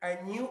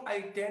a new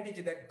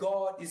identity that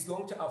God is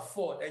going to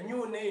afford, a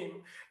new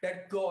name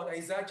that God,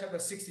 Isaiah chapter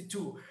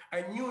 62,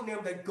 a new name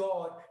that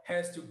God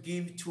has to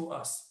give to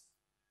us.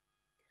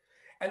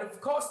 And of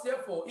course,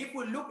 therefore, if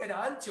we look at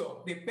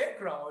Antioch, the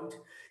background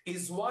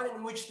is one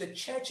in which the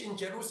church in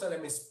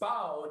Jerusalem is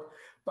bound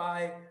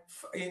by,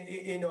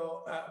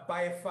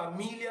 by a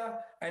familiar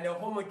and a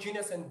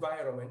homogeneous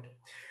environment.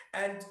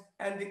 And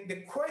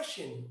the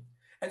question,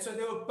 and so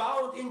they were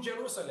bound in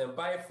Jerusalem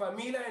by a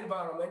familiar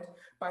environment,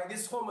 by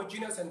this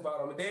homogeneous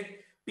environment. They'd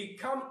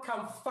become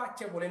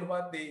comfortable in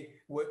what they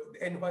were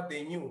and what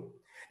they knew.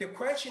 The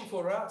question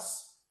for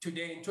us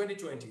today in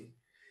 2020,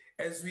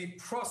 as we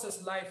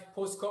process life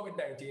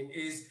post-COVID-19,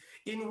 is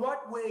in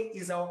what way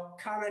is our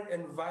current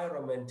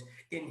environment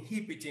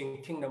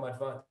inhibiting kingdom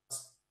advance?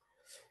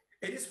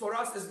 It is for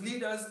us as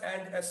leaders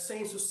and as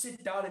saints to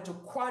sit down and to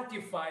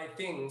quantify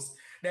things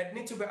that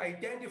need to be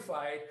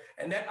identified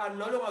and that are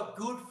no longer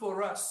good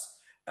for us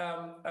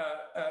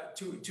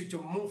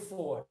to move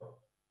forward.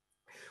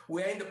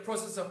 We are in the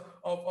process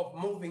of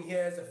moving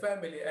here as a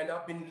family, and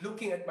I've been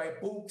looking at my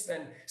books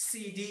and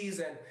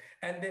CDs,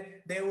 and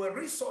there were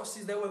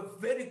resources that were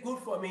very good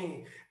for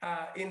me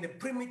in the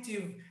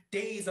primitive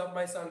days of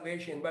my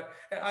salvation, but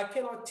I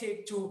cannot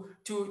take to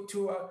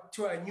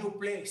a new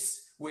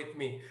place with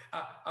me.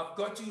 I've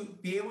got to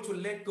be able to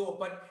let go,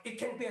 but it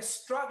can be a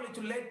struggle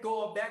to let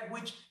go of that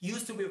which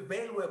used to be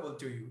valuable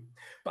to you,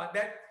 but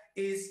that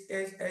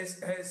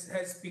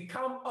has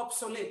become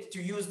obsolete,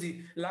 to use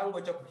the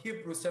language of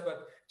Hebrews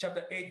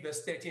chapter 8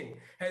 verse 13,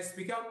 has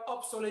become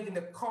obsolete in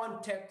the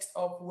context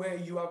of where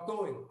you are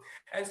going.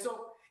 And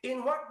so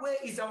in what way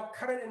is our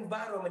current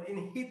environment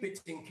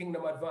inhibiting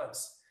kingdom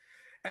advance?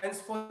 And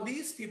for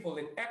these people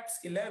in Acts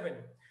 11,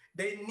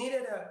 they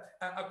needed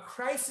a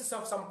crisis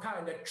of some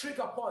kind, a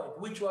trigger point,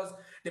 which was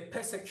the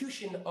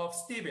persecution of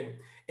Stephen.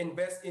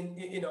 As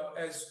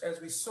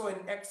we saw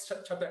in Acts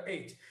chapter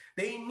 8,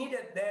 they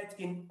needed that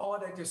in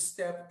order to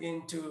step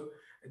into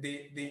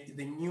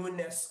the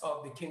newness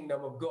of the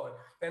kingdom of God.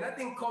 And I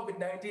think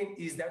COVID-19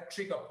 is that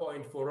trigger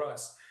point for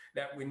us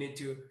that we need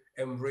to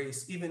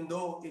embrace, even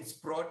though it's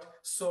brought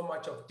so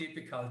much of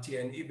difficulty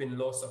and even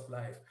loss of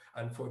life,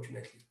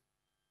 unfortunately.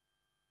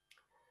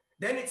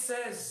 Then it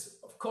says,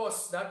 of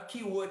course, that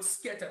key word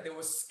scattered. They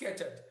were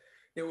scattered.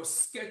 They were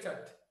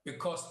scattered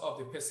because of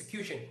the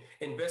persecution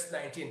in verse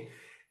 19.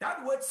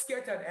 That word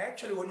scattered,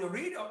 actually, when you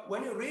read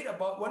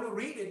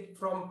it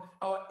from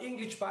our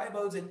English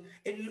Bibles,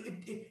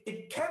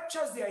 it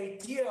captures the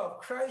idea of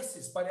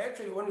crisis. But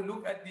actually, when you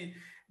look at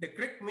the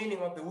Greek meaning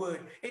of the word,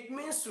 it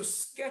means to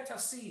scatter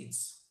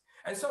seeds.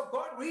 And so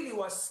God really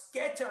was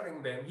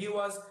scattering them. He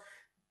was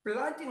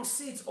planting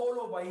seeds all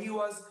over. He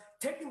was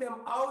taking them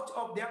out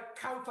of their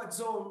comfort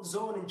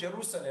zone in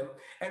Jerusalem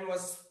and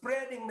was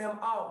spreading them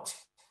out.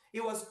 He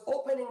was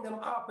opening them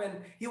up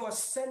and he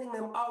was sending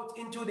them out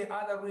into the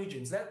other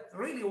regions. That's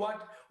really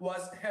what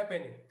was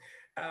happening.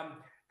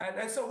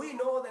 And so we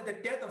know that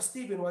the death of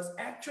Stephen was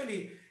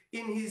actually,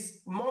 in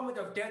his moment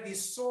of death, he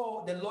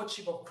saw the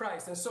lordship of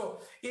Christ. And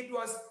so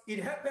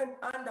it happened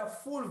under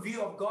full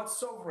view of God's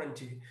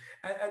sovereignty.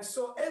 And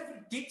so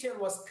every detail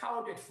was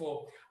counted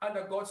for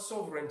under God's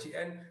sovereignty.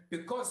 And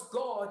because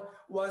God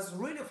was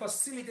really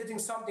facilitating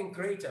something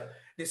greater,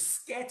 the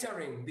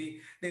scattering,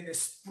 the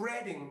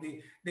spreading,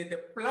 the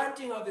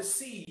planting of the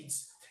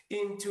seeds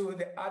into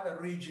the other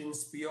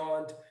regions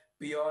beyond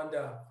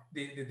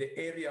the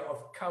area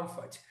of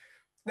comfort.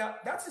 Now,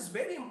 that is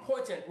very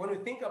important when we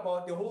think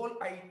about the whole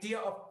idea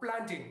of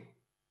planting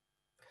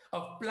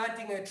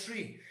a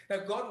tree.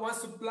 That God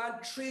wants to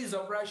plant trees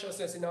of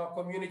righteousness in our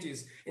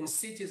communities, in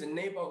cities, in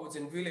neighborhoods,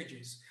 in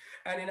villages.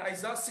 And in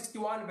Isaiah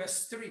 61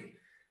 verse 3,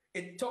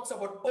 it talks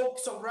about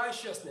oaks of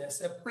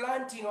righteousness, a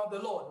planting of the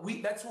Lord.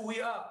 That's who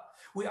we are.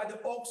 We are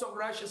the oaks of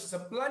righteousness, a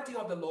planting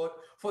of the Lord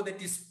for the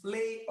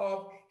display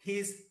of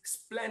his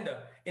splendor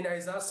in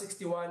Isaiah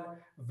 61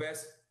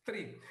 verse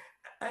 3.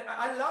 And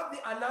I love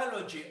the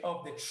analogy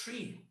of the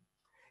tree.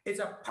 It's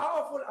a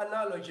powerful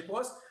analogy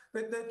because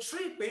the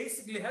tree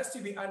basically has to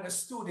be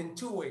understood in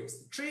two ways.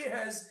 The tree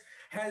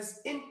has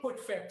input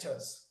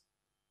factors.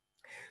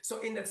 So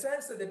in the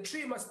sense that the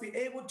tree must be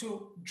able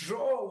to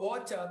draw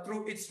water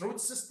through its root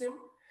system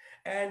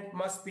and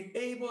must be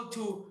able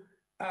to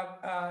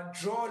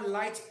draw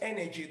light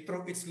energy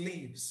through its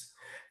leaves.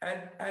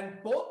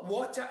 And both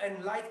water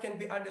and light can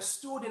be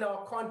understood in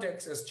our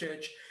context as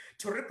church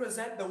to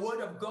represent the word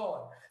of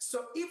God.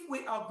 So if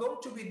we are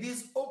going to be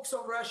these oaks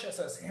of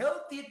righteousness,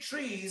 healthy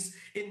trees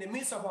in the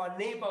midst of our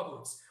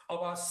neighborhoods, of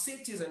our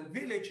cities and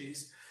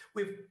villages,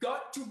 we've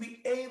got to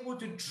be able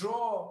to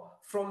draw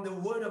from the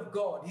word of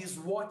God, his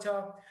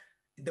water,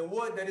 the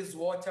word that is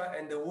water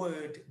and the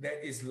word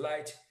that is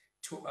light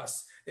to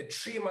us. The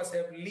tree must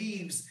have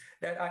leaves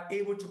that are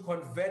able to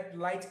convert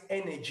light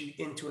energy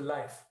into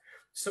life.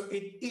 So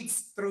it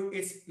eats through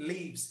its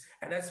leaves,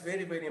 and that's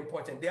very, very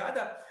important.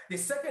 The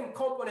second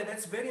component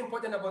that's very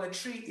important about the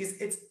tree is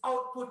its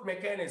output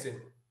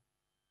mechanism.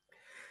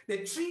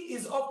 The tree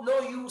is of no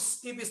use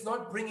if it's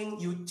not bringing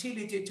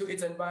utility to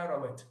its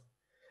environment.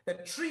 The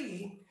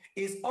tree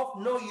is of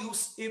no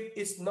use if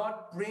it's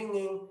not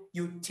bringing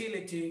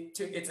utility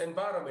to its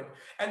environment.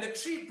 And the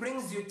tree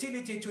brings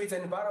utility to its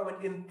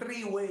environment in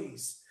three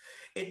ways.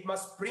 It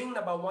must bring,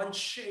 number one,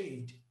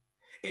 shade.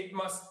 It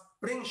must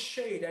bring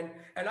shade.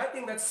 And I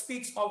think that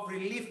speaks of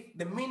relief,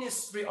 the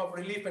ministry of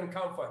relief and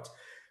comfort.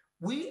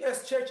 We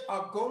as church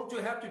are going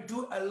to have to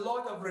do a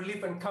lot of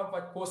relief and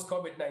comfort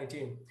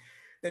post-COVID-19.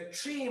 The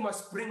tree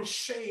must bring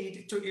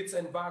shade to its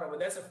environment.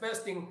 That's the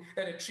first thing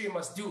that a tree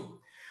must do.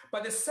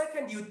 But the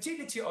second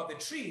utility of the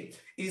tree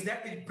is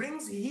that it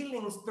brings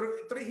healing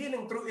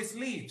through its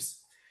leaves.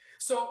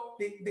 So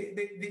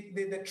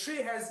the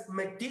tree has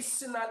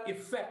medicinal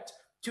effect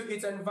to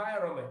its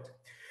environment.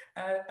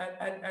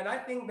 And I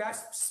think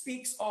that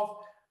speaks of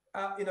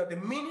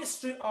the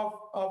ministry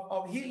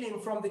of healing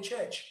from the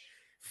church,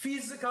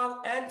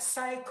 physical and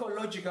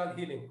psychological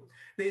healing.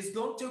 There's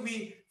going to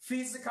be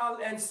physical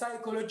and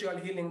psychological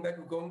healing that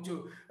we're going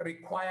to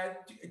require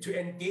to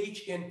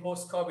engage in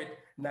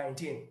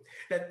post-COVID-19.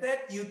 The third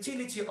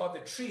utility of the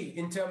tree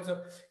in terms of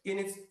in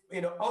its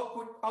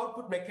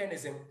output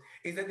mechanism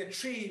is that the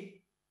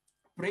tree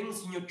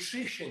brings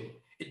nutrition,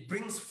 it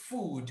brings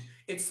food,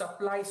 it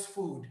supplies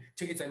food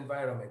to its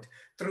environment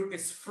through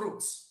its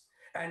fruits.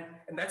 And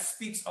that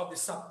speaks of the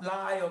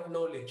supply of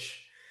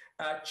knowledge.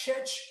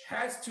 Church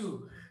has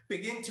to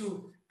begin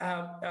to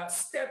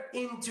step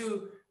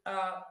into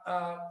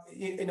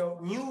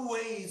new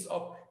ways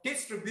of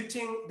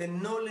distributing the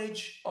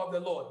knowledge of the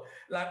Lord.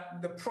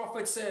 Like the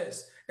prophet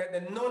says, that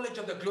the knowledge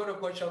of the glory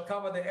of God shall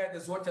cover the earth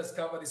as waters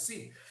cover the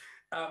sea.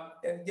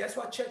 And that's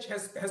what church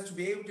has to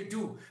be able to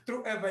do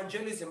through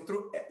evangelism,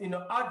 through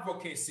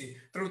advocacy,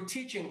 through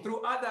teaching,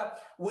 through other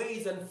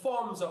ways and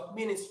forms of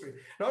ministry.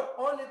 Not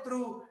only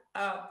through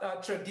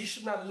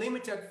traditional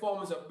limited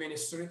forms of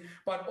ministry,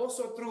 but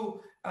also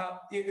through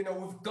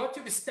we've got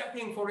to be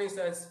stepping, for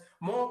instance,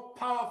 more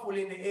powerful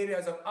in the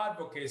areas of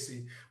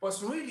advocacy. But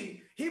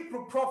really,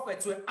 Hebrew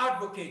prophets were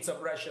advocates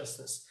of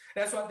righteousness.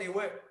 That's what they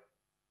were.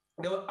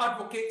 They were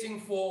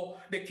advocating for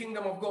the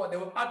kingdom of God. They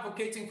were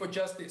advocating for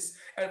justice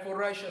and for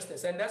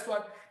righteousness. And that's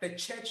what the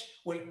church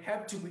will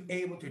have to be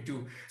able to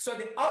do. So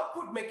the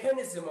output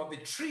mechanism of the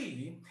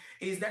tree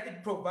is that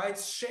it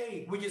provides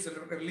shade, which is a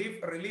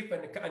relief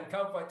and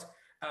comfort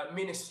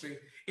ministry.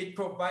 It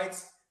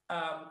provides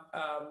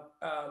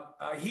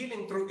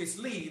healing through its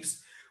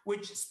leaves,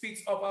 which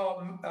speaks of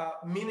our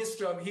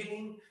ministry of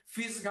healing,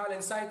 physical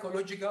and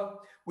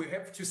psychological. We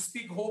have to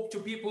speak hope to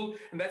people,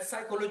 and that's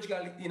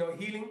psychological,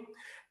 healing.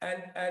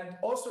 And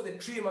also the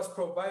tree must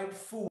provide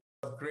food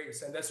of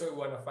grace, and that's where we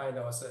want to find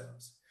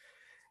ourselves.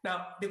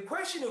 Now, the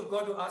question we've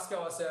got to ask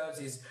ourselves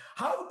is,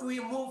 how do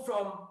we move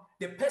from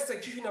the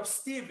persecution of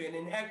Stephen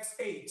in Acts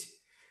 8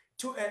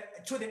 to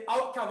the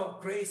outcome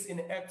of grace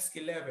in Acts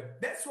 11?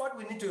 That's what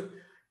we need to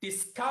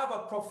discover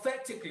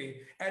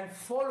prophetically and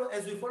follow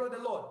as we follow the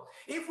Lord.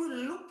 If we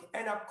look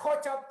and are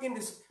caught up in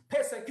this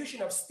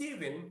persecution of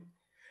Stephen,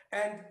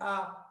 and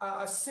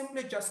are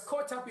simply just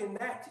caught up in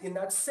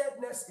that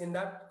sadness, in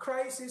that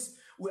crisis,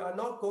 we are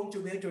not going to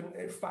be able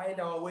to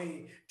find our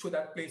way to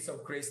that place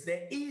of grace.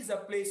 There is a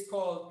place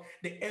called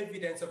the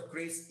evidence of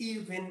grace,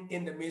 even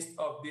in the midst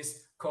of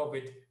this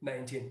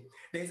COVID-19.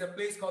 There is a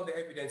place called the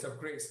evidence of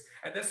grace.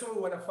 And that's where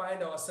we want to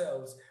find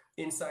ourselves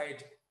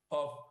inside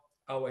of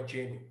our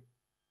journey.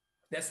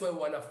 That's where we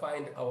want to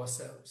find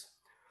ourselves.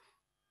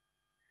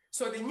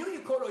 So the new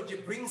ecology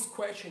brings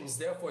questions,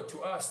 therefore,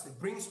 to us. It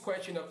brings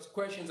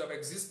questions of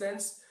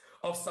existence,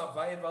 of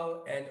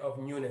survival, and of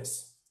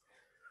newness.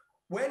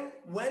 When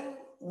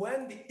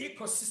the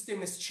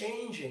ecosystem is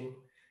changing,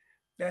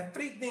 there are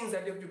three things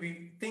that you have to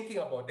be thinking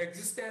about: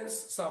 existence,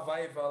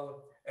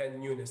 survival,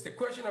 and newness. The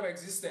question of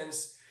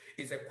existence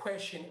is a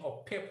question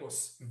of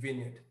purpose,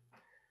 Vineyard.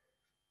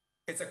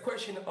 It's a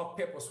question of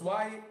purpose.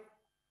 Why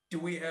do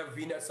we have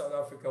Vineyard South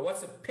Africa?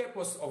 What's the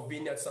purpose of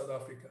Vineyard South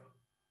Africa?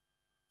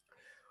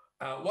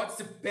 What's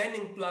the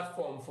burning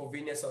platform for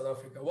Vineyard South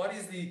Africa? What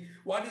is the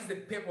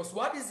purpose?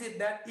 What is it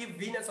that if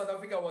Vineyard South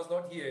Africa was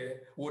not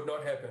here, would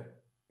not happen?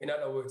 In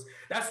other words,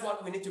 that's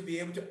what we need to be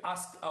able to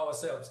ask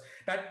ourselves,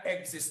 that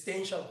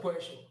existential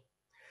question.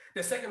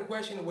 The second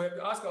question we have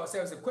to ask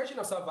ourselves, the question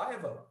of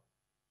survival,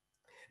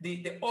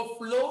 the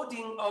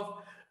offloading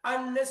of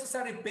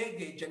unnecessary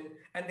baggage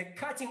and the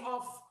cutting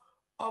off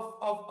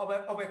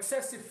of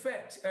excessive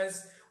fat,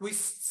 as we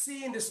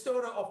see in the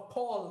story of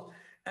Paul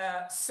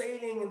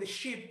sailing in the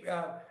ship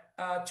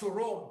to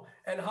Rome,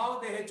 and how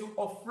they had to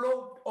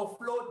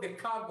offload the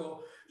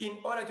cargo in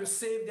order to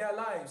save their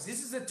lives.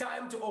 This is the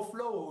time to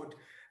offload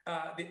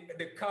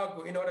the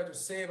cargo in order to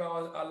save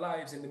our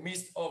lives in the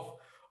midst of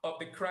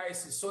the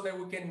crisis, so that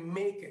we can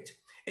make it.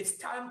 It's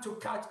time to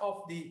cut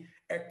off the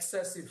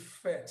excessive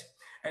fat,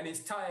 and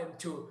it's time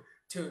to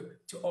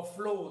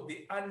offload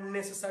the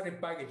unnecessary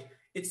baggage.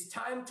 It's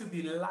time to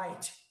be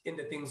light in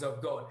the things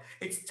of God.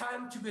 It's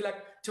time to be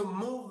to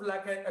move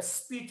like a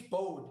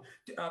speedboat,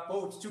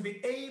 to be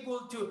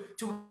able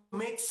to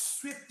make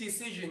swift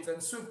decisions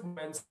and swift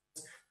movements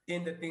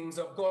in the things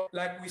of God.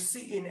 Like we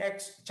see in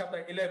Acts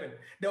chapter 11.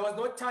 There was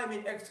no time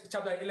in Acts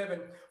chapter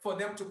 11 for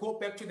them to go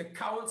back to the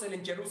council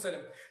in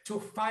Jerusalem to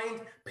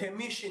find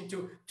permission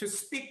to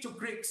speak to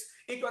Greeks.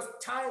 It was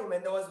time,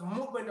 and there was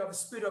movement of the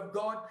Spirit of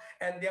God,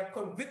 and their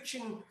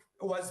conviction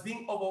was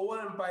being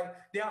overwhelmed by,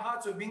 their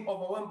hearts were being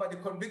overwhelmed by the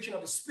conviction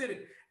of the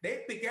Spirit.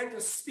 They began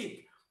to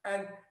speak.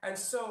 And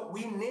so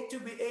we need to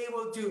be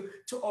able to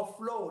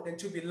offload and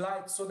to be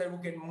light so that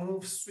we can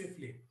move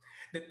swiftly.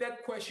 The third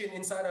question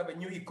inside of a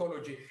new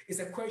ecology is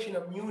a question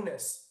of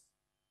newness.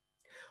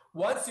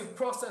 Once you've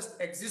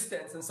processed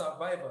existence and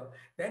survival,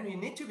 then you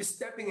need to be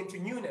stepping into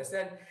newness.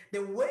 And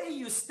the way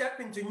you step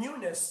into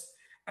newness,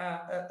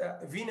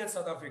 Vineyard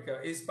South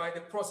Africa, is by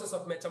the process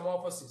of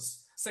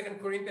metamorphosis. 2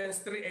 Corinthians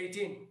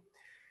 3:18.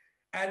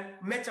 And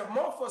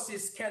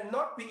metamorphosis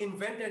cannot be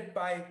invented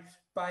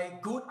by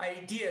good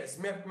ideas.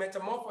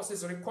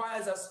 Metamorphosis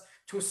requires us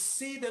to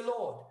see the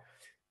Lord.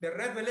 The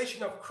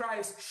revelation of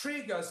Christ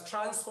triggers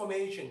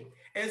transformation.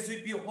 As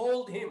we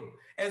behold him,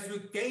 as we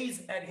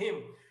gaze at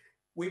him,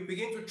 we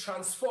begin to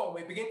transform,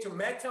 we begin to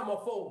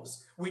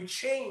metamorphose, we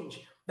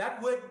change.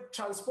 That word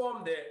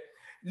transform there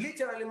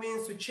literally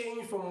means to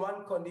change from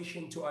one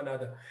condition to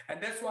another. And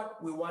that's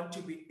what we want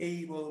to be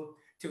able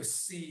to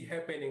see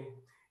happening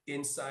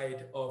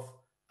inside of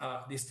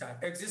this time.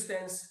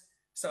 Existence,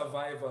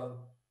 survival,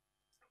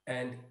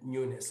 and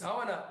newness.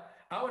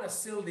 I wanna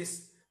seal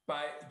this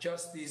by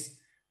just these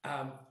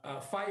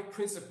 5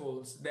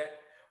 principles that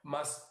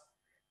must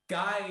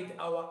guide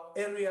our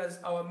areas,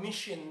 our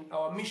mission,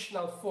 our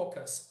missional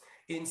focus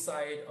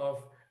inside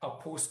of a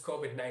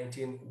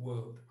post-COVID-19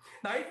 world.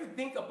 Now, if you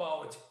think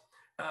about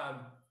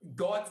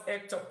God's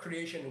act of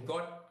creation,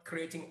 God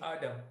creating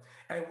Adam,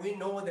 and we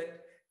know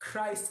that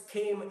Christ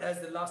came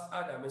as the last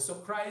Adam, and so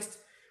Christ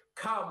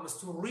comes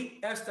to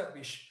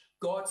re-establish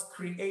God's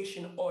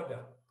creation order,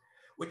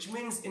 which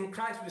means in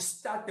Christ we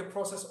start the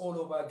process all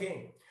over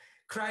again.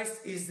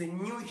 Christ is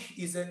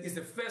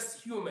the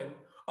first human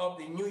of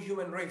the new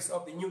human race,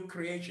 of the new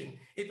creation.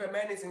 If a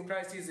man is in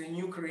Christ, he is a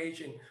new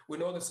creation. We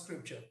know the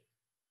scripture.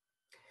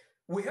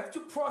 We have to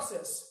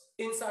process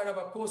inside of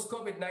a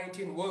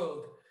post-COVID-19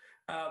 world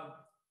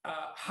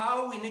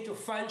how we need to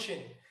function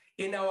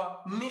in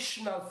our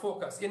missional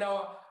focus, in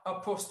our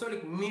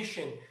apostolic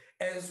mission,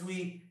 as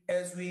we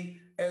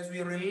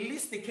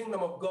release the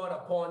kingdom of God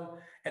upon,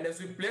 and as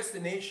we bless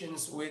the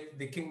nations with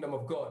the kingdom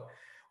of God.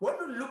 When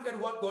we look at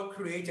what God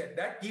created,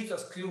 that gives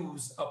us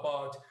clues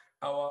about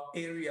our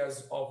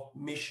areas of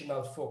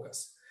missional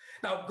focus.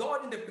 Now,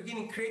 God in the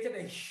beginning created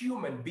a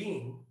human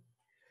being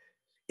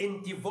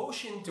in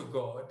devotion to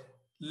God,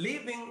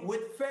 living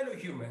with fellow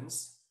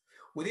humans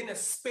within a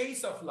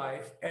space of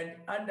life and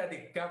under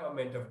the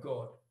government of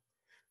God.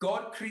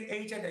 God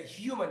created a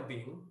human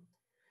being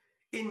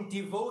in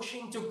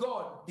devotion to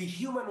God. The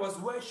human was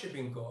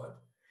worshiping God,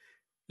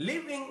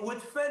 living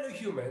with fellow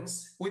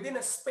humans within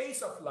a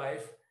space of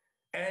life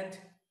and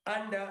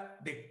under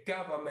the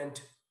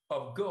government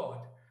of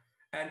God.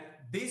 And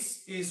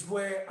this is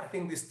where I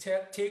think this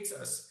takes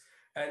us.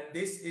 And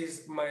this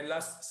is my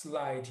last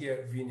slide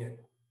here, Vineyard,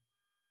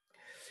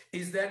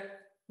 is that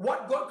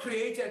what God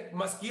created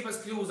must give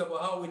us clues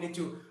about how we need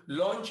to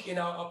launch in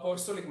our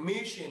apostolic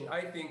mission,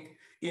 I think,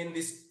 in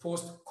this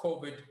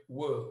post-COVID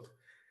world.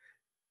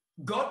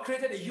 God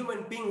created a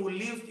human being who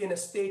lived in a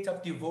state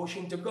of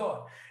devotion to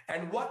God.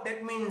 And what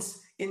that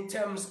means in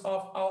terms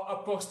of our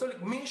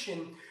apostolic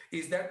mission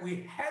is that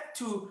we have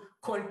to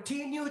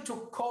continue to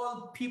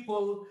call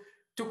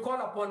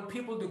upon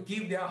people to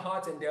give their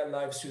hearts and their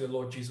lives to the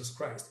Lord Jesus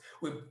Christ.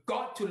 We've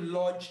got to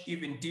launch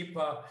even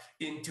deeper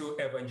into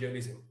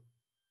evangelism.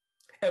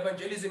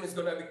 Evangelism is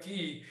going to be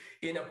key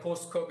in a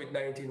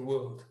post-COVID-19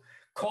 world,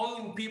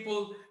 calling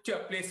people to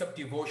a place of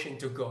devotion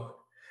to God.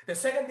 The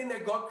second thing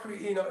that God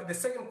created, the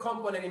second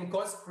component in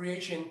God's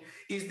creation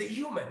is the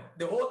human,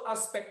 the whole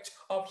aspect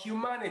of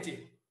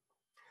humanity.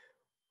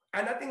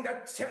 And I think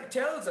that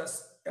tells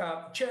us,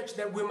 church,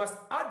 that we must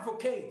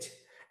advocate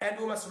and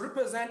we must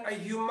represent a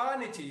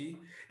humanity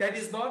that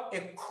is not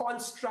a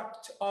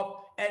construct of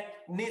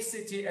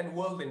ethnicity and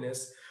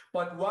worldliness,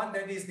 but one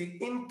that is the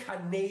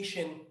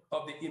incarnation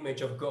of the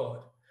image of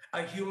God.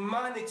 A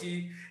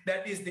humanity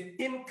that is the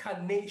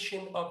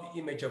incarnation of the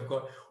image of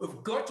God.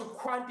 We've got to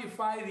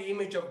quantify the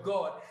image of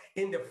God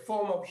in the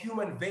form of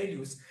human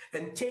values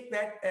and take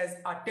that as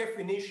a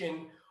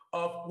definition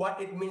of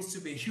what it means to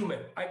be human.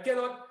 I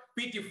cannot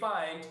be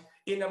defined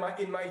in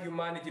my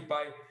humanity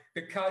by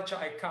the culture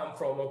I come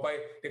from or by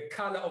the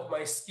color of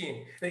my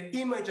skin. The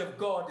image of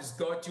God is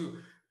got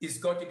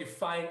to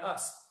define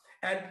us.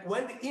 And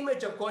when the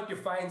image of God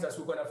defines us,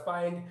 we're going to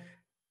find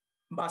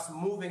us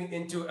moving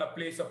into a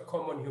place of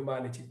common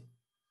humanity.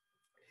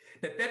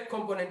 The third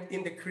component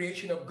in the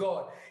creation of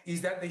God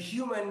is that the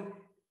human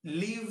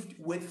lived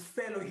with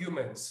fellow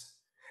humans.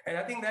 And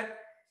I think that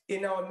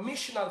in our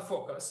missional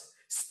focus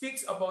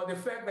speaks about the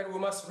fact that we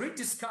must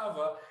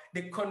rediscover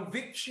the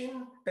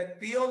conviction, the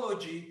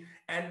theology,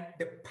 and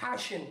the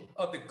passion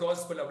of the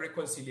gospel of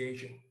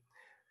reconciliation.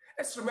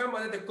 Let's remember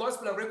that the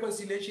gospel of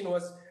reconciliation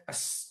was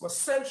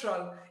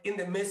central in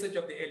the message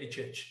of the early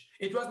church.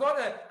 It was not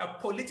a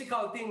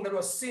political thing that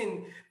was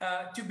seen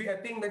to be a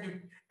thing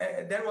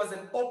that was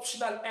an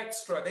optional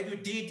extra that you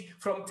did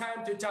from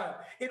time to time.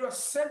 It was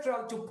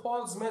central to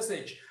Paul's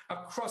message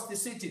across the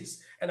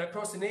cities and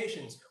across the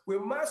nations. We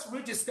must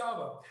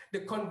rediscover the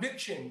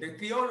conviction, the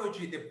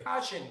theology, the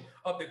passion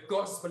of the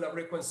gospel of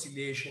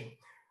reconciliation,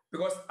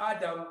 because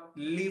Adam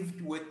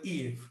lived with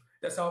Eve.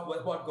 That's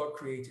what God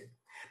created.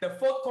 The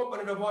fourth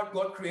component of what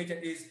God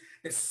created is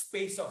the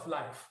space of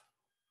life,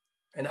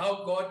 and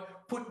how God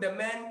put the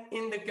man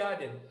in the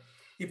garden.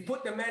 He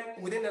put the man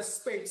within a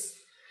space,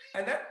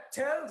 and that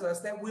tells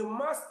us that we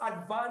must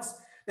advance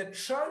the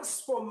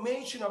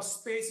transformation of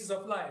spaces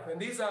of life.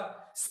 And these are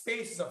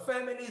spaces of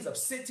families, of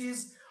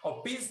cities,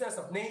 of business,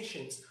 of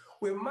nations.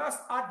 We must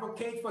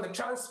advocate for the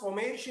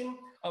transformation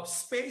of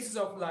spaces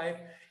of life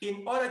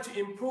in order to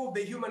improve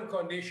the human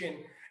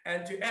condition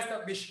and to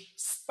establish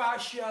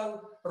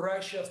spatial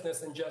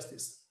righteousness and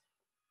justice.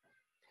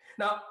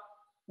 Now,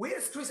 we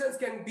as Christians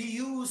can be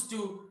used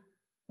to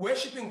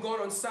worshiping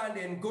God on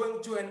Sunday and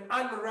going to an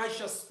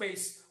unrighteous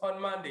space on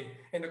Monday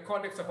in the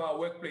context of our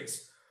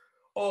workplace,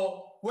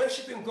 or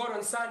worshiping God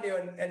on Sunday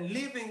and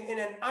living in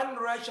an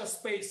unrighteous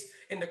space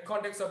in the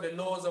context of the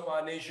laws of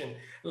our nation,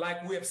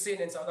 like we have seen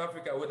in South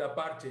Africa with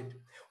apartheid.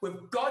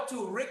 We've got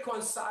to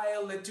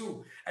reconcile the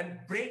two and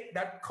break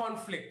that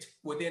conflict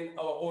within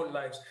our own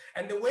lives.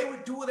 And the way we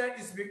do that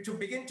is to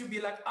begin to be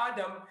like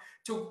Adam,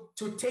 to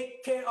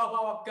take care of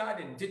our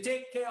garden, to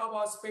take care of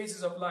our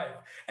spaces of life,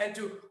 and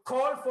to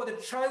call for the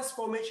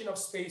transformation of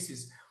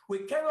spaces. We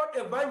cannot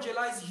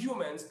evangelize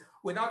humans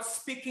without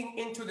speaking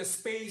into the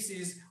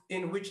spaces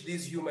in which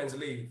these humans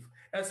live.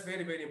 That's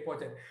very, very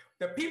important.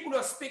 The people who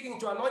are speaking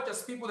to are not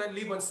just people that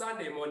live on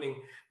Sunday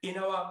morning in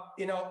our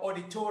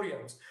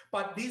auditoriums,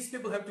 but these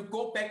people have to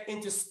go back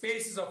into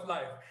spaces of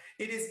life.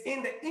 It is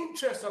in the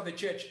interest of the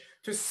church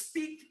to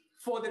speak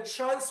for the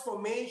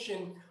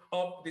transformation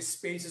of the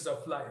spaces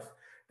of life.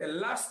 The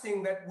last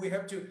thing that we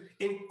have to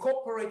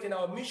incorporate in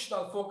our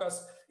missional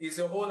focus is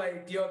the whole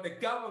idea of the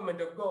government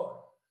of God,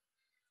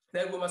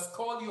 that we must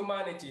call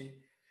humanity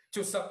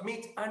to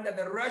submit under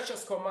the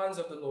righteous commands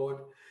of the Lord,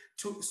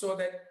 so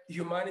that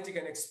humanity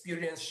can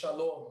experience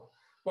shalom.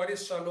 What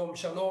is shalom?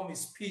 Shalom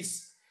is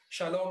peace.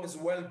 Shalom is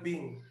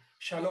well-being.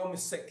 Shalom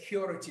is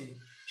security.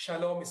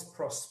 Shalom is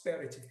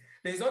prosperity.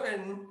 There's not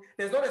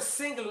a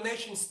single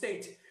nation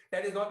state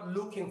that is not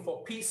looking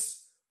for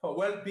peace, for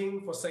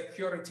well-being, for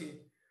security,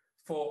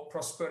 for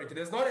prosperity.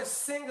 There's not a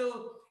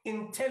single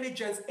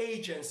intelligence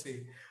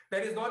agency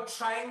that is not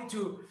trying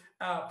to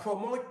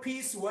promote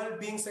peace,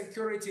 well-being,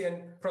 security,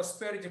 and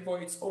prosperity for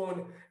its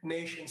own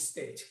nation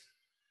state.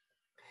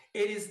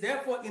 It is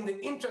therefore in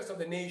the interest of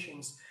the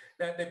nations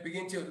that they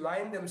begin to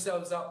line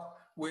themselves up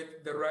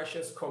with the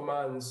righteous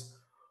commands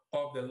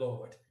of the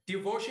Lord.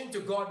 Devotion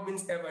to God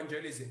means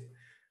evangelism.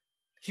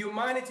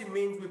 Humanity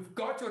means we've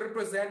got to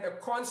represent a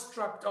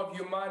construct of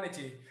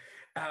humanity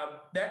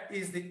that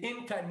is the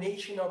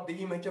incarnation of the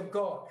image of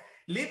God.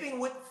 Living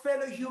with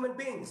fellow human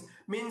beings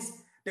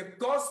means the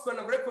gospel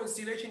of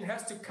reconciliation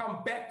has to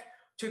come back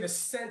to the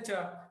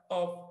center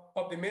of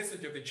the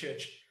message of the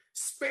church.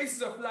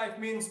 Spaces of life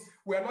means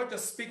we are not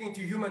just speaking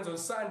to humans on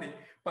Sunday,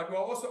 but we're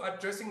also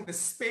addressing the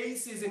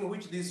spaces in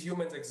which these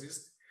humans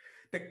exist.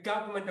 The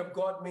government of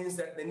God means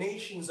that the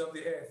nations of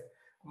the earth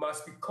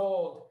must be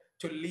called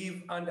to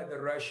live under the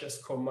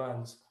righteous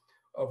commands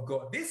of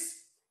God.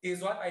 This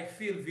is what I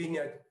feel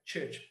Vineyard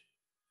Church,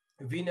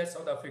 Vineyard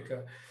South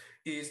Africa,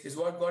 is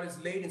what God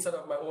has laid inside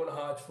of my own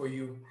heart for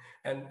you.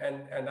 And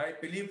I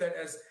believe that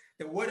as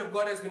the word of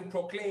God has been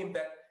proclaimed,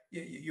 that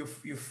you're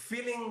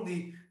feeling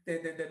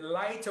the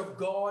light of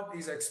God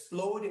is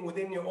exploding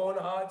within your own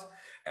heart,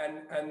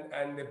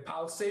 and the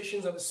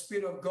pulsations of the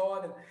Spirit of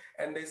God,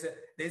 and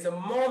there's a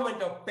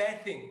moment of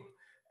birthing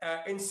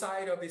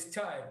inside of this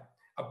time,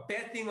 a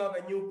birthing of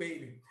a new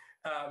baby,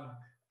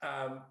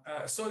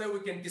 so that we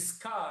can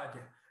discard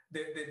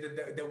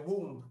the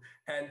womb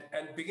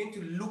and begin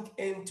to look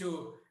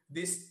into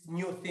this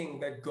new thing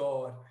that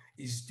God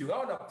is doing. I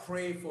want to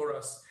pray for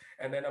us,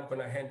 and then I'm going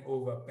to hand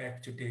over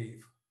back to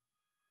Dave.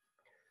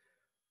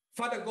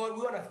 Father God,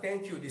 we want to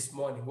thank you this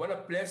morning. We want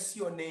to bless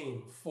your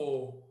name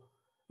for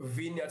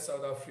Vineyard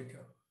South Africa.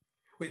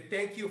 We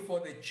thank you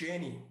for the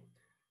journey.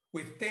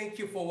 We thank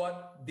you for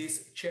what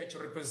this church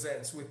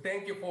represents. We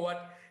thank you for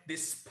what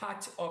this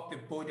part of the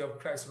body of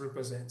Christ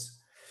represents.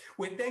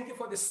 We thank you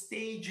for the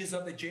stages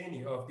of the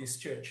journey of this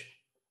church.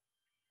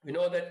 We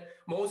know that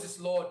Moses,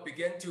 Lord,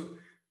 began to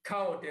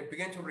count and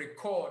began to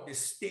record the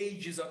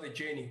stages of the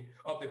journey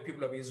of the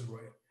people of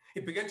Israel.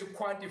 He began to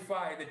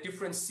quantify the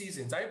different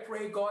seasons. I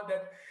pray, God,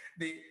 that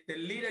the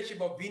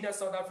leadership of Vineyard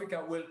South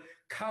Africa will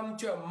come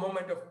to a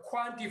moment of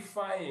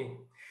quantifying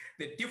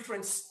the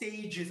different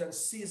stages and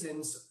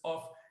seasons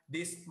of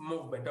this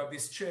movement, of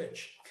this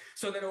church,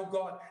 so that, oh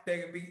God,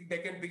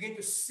 they can begin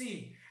to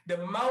see the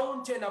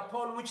mountain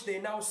upon which they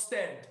now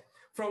stand,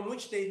 from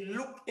which they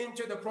look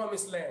into the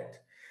promised land.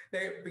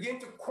 They begin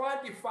to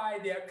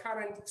quantify their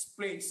current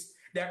place,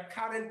 their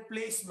current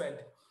placement,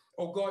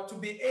 oh God, to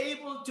be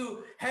able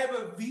to have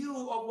a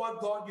view of what,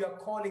 God, you are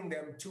calling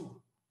them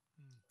to.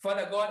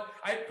 Father God,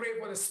 I pray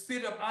for the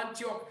spirit of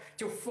Antioch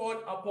to fall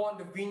upon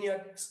the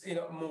vineyard,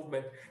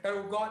 movement. That,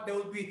 oh God, there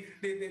will be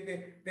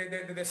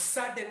the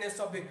suddenness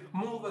of the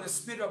move of the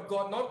Spirit of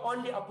God, not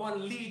only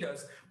upon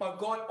leaders, but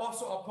God,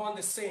 also upon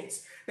the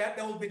saints. That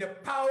there will be the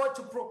power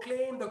to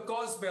proclaim the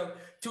gospel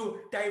to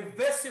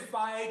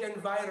diversified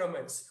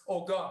environments,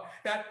 oh God.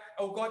 That,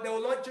 oh God, there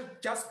will not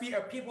just be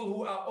a people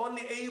who are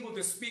only able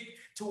to speak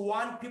to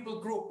one people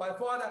group, but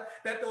Father,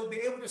 that they will be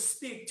able to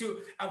speak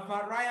to a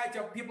variety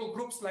of people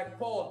groups like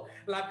Paul,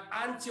 like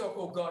Antioch,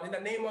 oh God, in the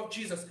name of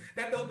Jesus,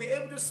 that they'll be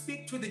able to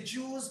speak to the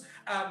Jews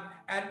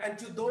and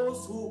to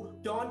those who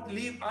don't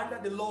live under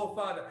the law,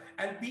 Father,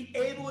 and be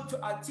able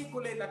to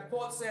articulate, like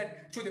Paul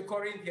said to the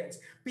Corinthians,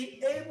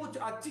 be able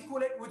to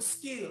articulate with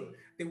skill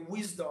the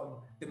wisdom,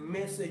 the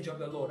message of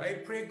the Lord. I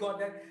pray, God,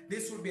 that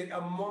this will be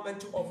a moment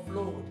to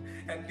offload,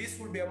 and this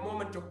will be a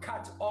moment to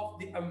cut off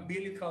the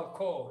umbilical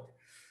cord.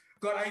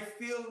 God, I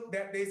feel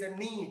that there's a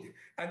need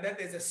and that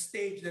there's a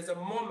stage, there's a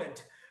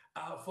moment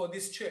for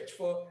this church,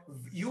 for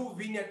you,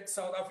 Vineyard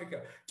South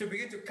Africa, to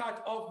begin to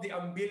cut off the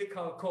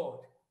umbilical cord,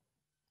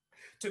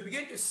 to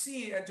begin to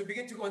see and to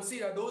begin to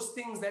consider those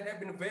things that have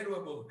been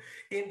valuable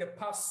in the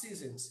past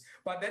seasons,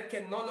 but that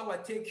can no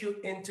longer take you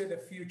into the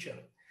future.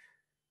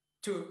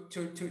 To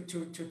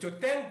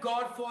thank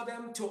God for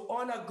them, to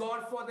honor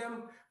God for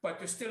them, but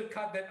to still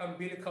cut that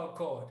umbilical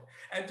cord,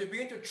 and to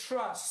begin to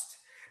trust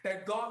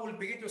that God will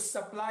begin to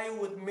supply you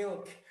with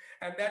milk,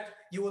 and that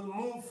you will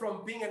move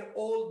from being an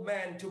old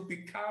man to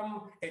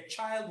become a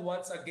child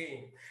once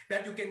again.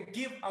 That you can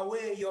give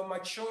away your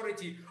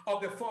maturity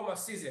of the former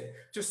season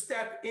to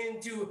step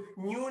into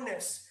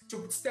newness,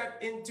 to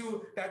step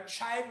into that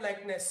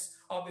childlikeness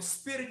of the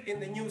Spirit in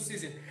the new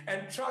season,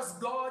 and trust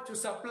God to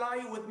supply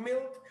you with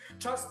milk,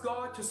 trust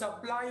God to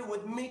supply you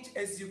with meat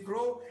as you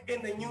grow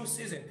in the new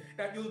season.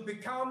 That you'll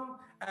become,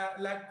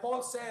 like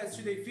Paul says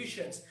to the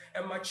Ephesians,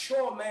 a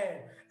mature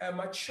man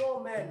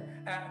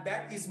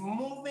that is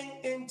moving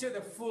into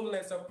the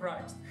fullness of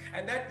Christ.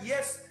 And that,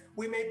 yes,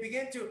 we may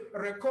begin to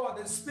record,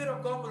 the Spirit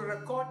of God will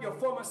record your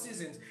former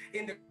seasons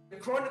in the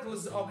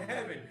chronicles of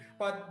heaven,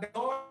 but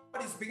God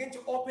is beginning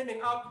to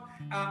opening up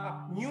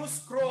new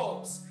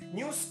scrolls,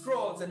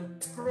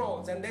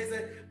 and there's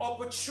an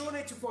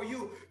opportunity for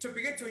you to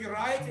begin to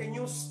write a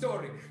new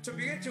story, to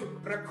begin to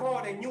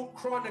record a new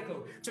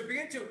chronicle, to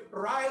begin to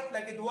write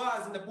like it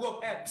was in the book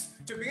of Acts,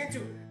 to begin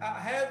to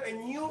have a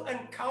new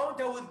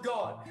encounter with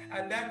God,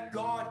 and that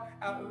God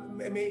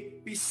may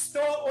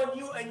bestow on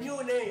you a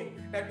new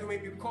name, that you may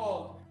be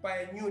called by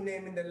a new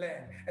name in the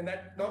land. And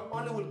that not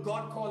only will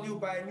God call you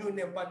by a new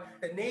name, but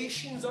the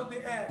nations of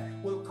the earth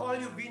will call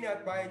you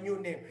Vineyard by a new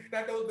name.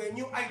 That there will be a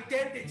new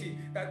identity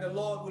that the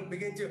Lord will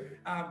begin to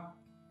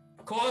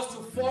cause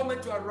to form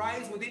and to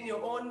arise within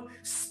your own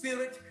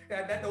spirit,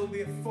 that there will be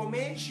a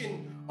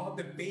formation of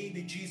the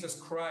baby Jesus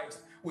Christ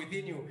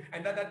within you,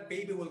 and that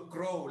baby will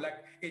grow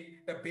like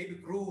the baby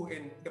grew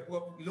in the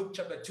book of Luke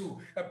chapter 2.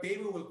 A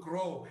baby will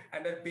grow,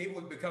 and that baby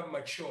will become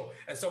mature.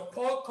 And so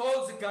Paul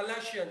calls the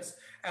Galatians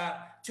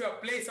to a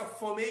place of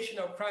formation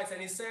of Christ,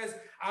 and he says,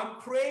 I'm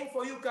praying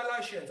for you,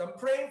 Galatians, I'm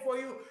praying for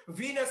you,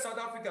 Vineyard South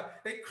Africa,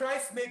 that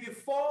Christ may be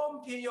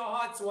formed in your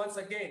hearts once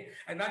again.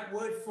 And that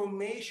word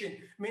formation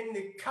means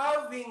the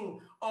carving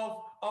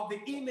of the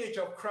image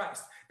of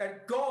Christ,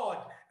 that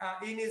God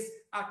in his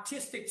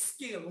artistic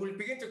skill will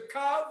begin to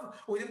carve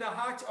within the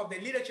heart of the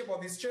leadership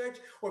of this church,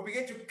 will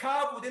begin to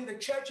carve within the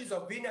churches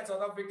of Vineyard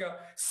South Africa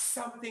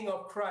something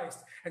of Christ,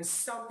 and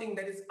something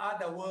that is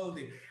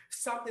otherworldly,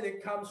 something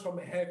that comes from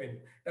heaven,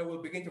 that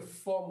will begin to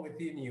form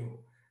within you,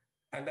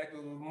 and that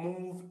will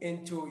move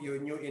into your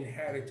new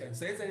inheritance.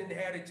 There's an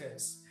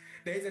inheritance.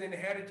 There's an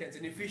inheritance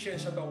in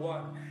Ephesians chapter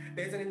 1.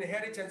 There's an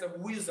inheritance of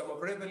wisdom,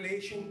 of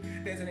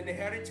revelation. There's an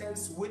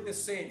inheritance with the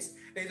saints.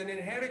 There's an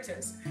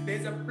inheritance.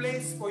 There's a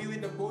place for you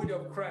in the body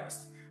of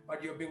Christ.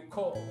 But you've been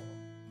called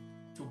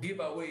to give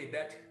away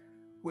that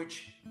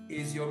which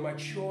is your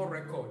mature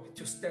record,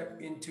 to step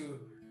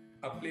into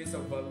a place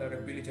of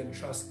vulnerability and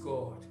trust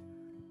God.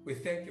 We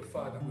thank you,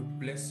 Father. We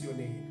bless your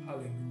name.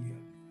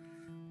 Hallelujah.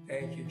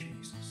 Thank you,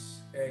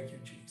 Jesus. Thank you,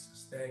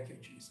 Jesus. Thank you,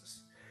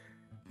 Jesus.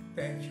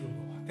 Thank you,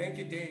 Lord. Thank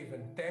you, Dave.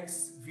 And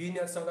thanks,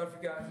 Vineyard South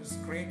Africa. It's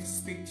great to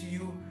speak to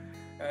you.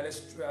 And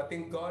I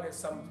think God has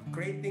some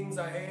great things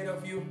ahead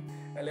of you.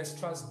 And let's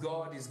trust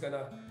God is going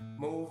to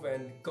move.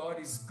 And God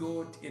is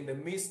good. In the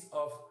midst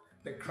of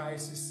the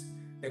crisis,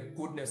 the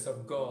goodness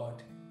of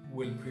God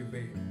will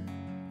prevail.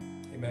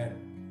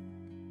 Amen.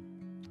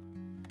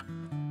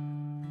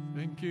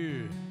 Thank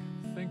you.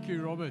 Thank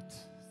you, Robert.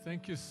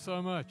 Thank you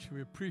so much.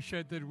 We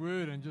appreciate that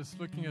word, and just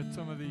looking at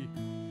some of the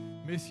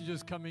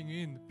messages coming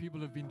in, people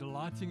have been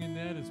delighting in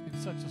that. It's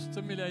been such a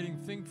stimulating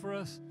thing for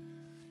us.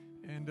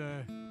 and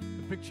the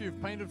picture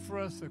you've painted for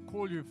us, the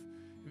call you've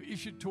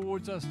issued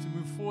towards us to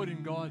move forward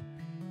in God.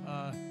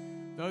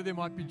 Though there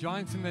might be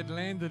giants in that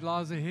land that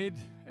lies ahead,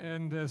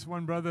 and as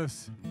one brother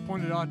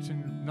pointed out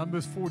in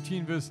Numbers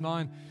 14 verse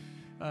 9,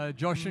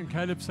 Joshua and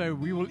Caleb say,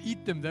 we will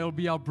eat them, they'll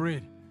be our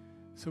bread.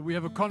 So we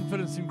have a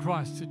confidence in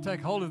Christ to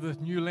take hold of this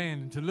new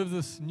land and to live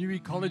this new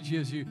ecology,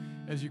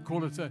 as you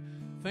call it. So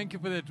thank you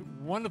for that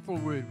wonderful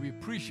word. We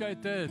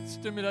appreciate that. It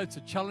stimulates,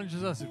 it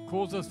challenges us, it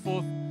calls us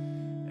forth,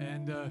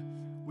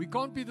 and we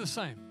can't be the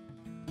same.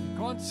 We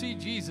can't see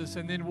Jesus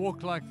and then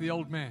walk like the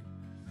old man.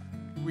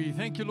 We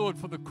thank you, Lord,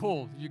 for the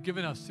call you've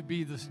given us to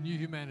be this new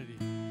humanity.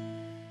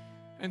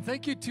 And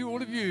thank you to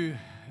all of you,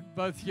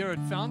 both here at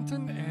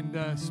Fountain and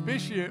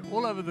especially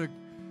all over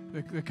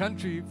the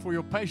country, for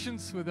your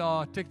patience with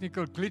our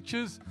technical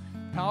glitches,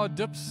 power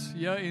dips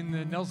here in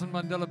the Nelson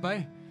Mandela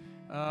Bay,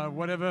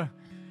 whatever.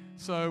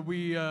 So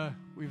we've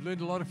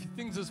learned a lot of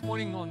things this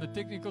morning on the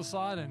technical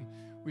side, and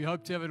we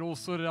hope to have it all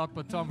sorted out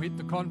by the time we hit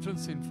the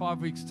conference in 5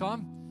 weeks'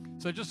 time.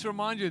 So just to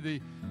remind you,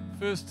 the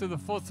 1st to the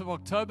 4th of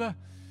October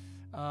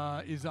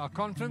is our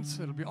conference.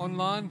 It'll be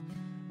online,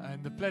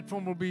 and the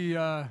platform will be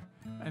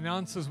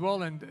announced as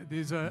well, and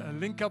there's a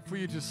link up for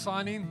you to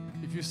sign in.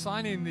 If you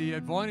sign in, the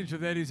advantage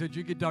of that is that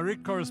you get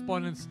direct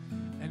correspondence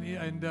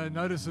and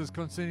notices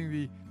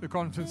concerning the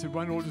conference. It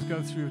won't all just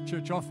go through a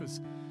church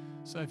office.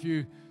 So if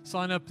you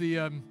sign up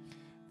the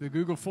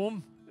Google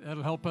form,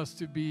 that'll help us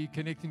to be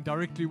connecting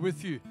directly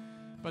with you.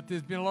 But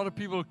there's been a lot of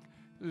people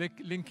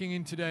linking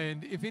in today,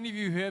 and if any of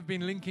you who have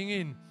been linking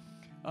in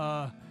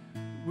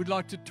would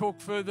like to talk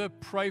further,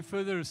 pray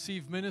further,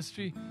 receive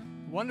ministry,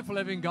 wonderful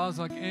having guys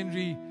like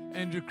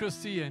Andrew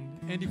Christie and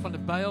Andy van der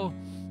Bijl,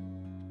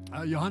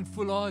 Johan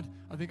Fullard.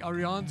 I think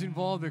Ariane's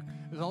involved.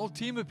 There's a whole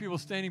team of people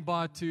standing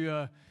by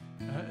to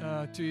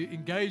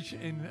engage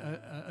in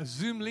a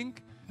Zoom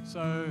link.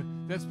 So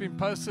that's been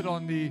posted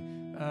on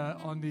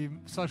the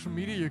social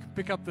media. You can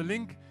pick up the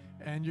link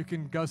and you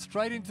can go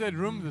straight into that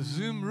room, the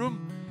Zoom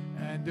room,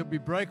 and there'll be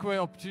breakaway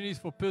opportunities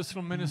for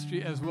personal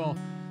ministry as well.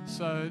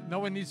 So no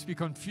one needs to be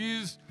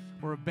confused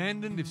or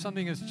abandoned. If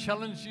something has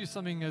challenged you,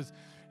 something has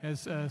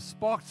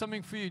sparked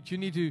something for you, you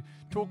need to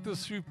talk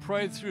this through,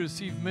 pray it through,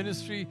 receive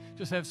ministry,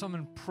 just have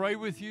someone pray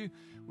with you,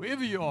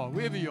 wherever you are,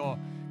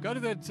 go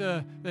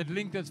to that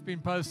link that's been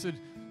posted,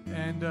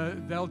 and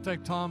they'll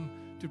take time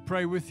to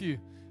pray with you.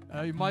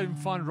 You might even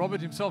find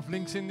Robert himself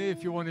links in there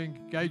if you want to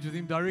engage with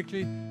him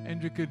directly.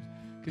 Andrew could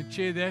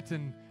share that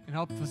and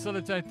help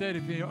facilitate that.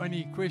 If there are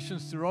any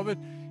questions to Robert,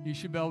 you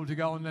should be able to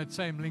go on that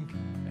same link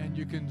and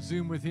you can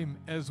Zoom with him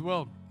as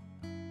well.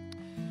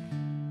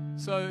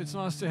 So it's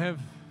nice to have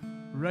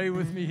Ray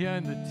with me here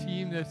and the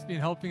team that's been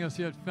helping us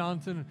here at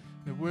Fountain,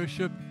 the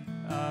worship.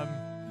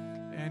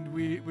 And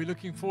we're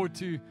looking forward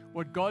to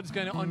what God's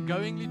going to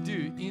ongoingly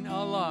do in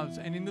our lives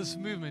and in this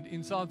movement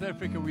in South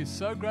Africa. We're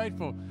so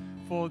grateful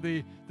for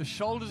the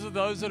shoulders of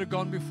those that have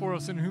gone before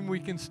us in whom we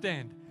can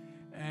stand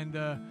and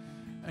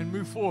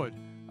move forward.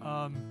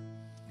 We're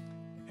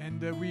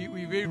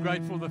very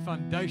grateful for the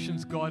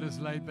foundations God has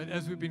laid. But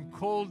as we've been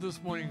called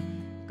this morning,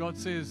 God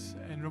says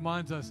and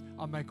reminds us,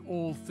 I make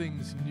all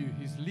things new.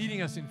 He's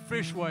leading us in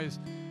fresh ways,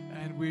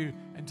 and we're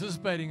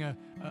anticipating a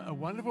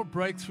wonderful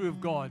breakthrough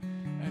of God.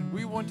 And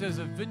we want, as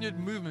a Vineyard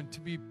movement, to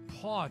be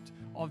part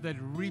of that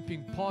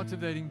reaping, part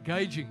of that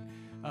engaging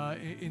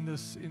in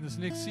this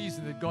next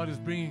season that God is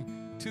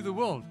bringing to the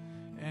world.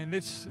 And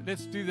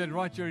let's do that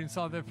right here in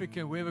South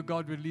Africa, wherever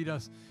God would lead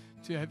us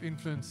to have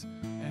influence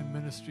and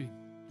ministry.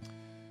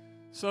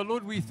 So,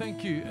 Lord, we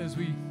thank you as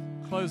we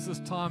close this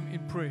time in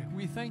prayer.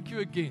 We thank you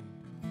again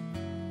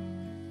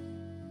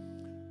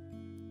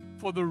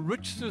for the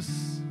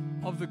richness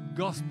of the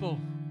gospel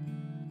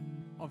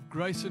of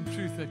grace and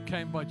truth that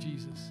came by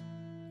Jesus.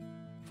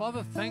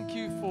 Father, thank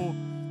you for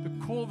the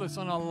call that's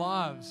on our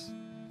lives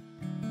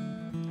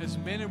as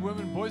men and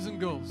women, boys and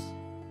girls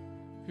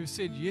who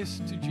said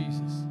yes to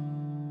Jesus.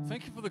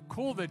 Thank you for the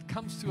call that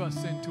comes to us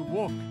then to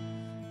walk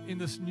in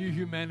this new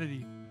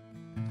humanity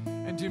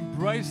and to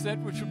embrace that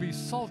which will be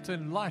salt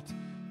and light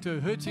to a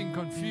hurting,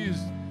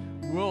 confused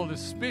world,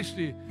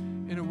 especially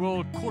in a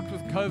world caught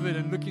with COVID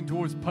and looking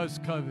towards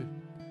post-COVID.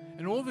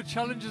 And all the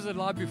challenges that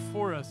lie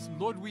before us,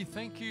 Lord, we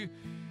thank you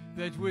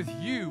that with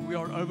you we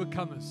are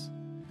overcomers,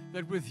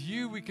 that with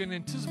you we can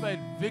anticipate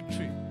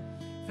victory.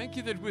 Thank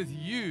you that with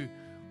you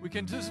we can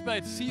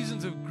anticipate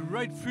seasons of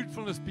great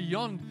fruitfulness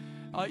beyond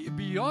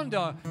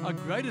our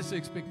greatest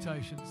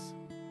expectations.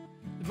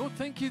 And Lord,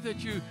 thank you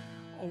that you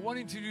are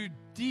wanting to do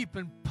deep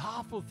and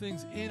powerful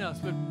things in us,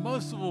 but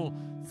most of all,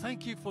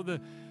 thank you for the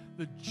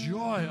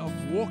joy of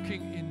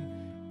walking in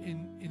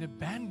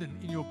abandon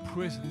in your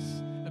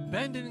presence,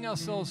 abandoning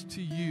ourselves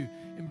to you,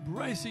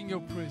 embracing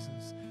your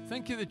presence.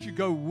 Thank you that you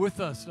go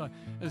with us, like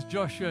as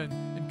Joshua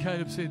and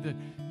Caleb said, that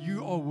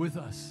you are with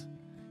us.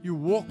 You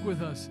walk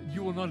with us.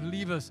 You will not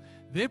leave us.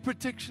 Their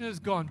protection is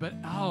gone, but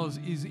ours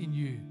is in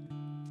you.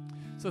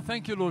 So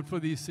thank you, Lord, for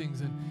these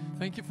things. And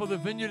thank you for the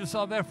Vineyard of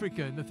South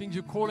Africa and the things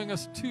you're calling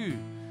us to.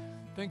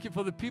 Thank you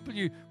for the people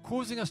you're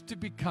causing us to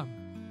become.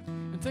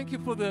 And thank you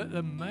for the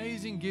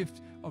amazing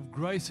gift of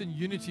grace and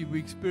unity we're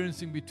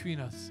experiencing between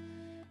us.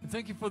 And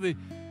thank you for the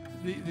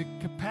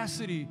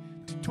capacity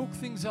to talk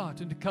things out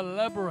and to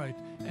collaborate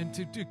and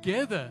to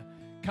together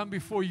come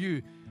before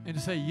you and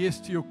to say yes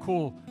to your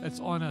call that's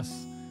on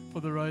us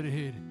for the road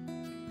ahead.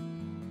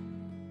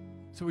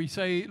 So we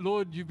say,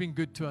 Lord, you've been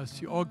good to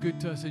us. You are good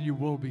to us and you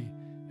will be.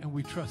 And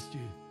we trust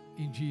you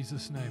in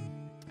Jesus'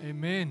 name.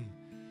 Amen.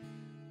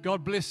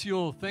 God bless you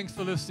all. Thanks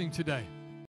for listening today.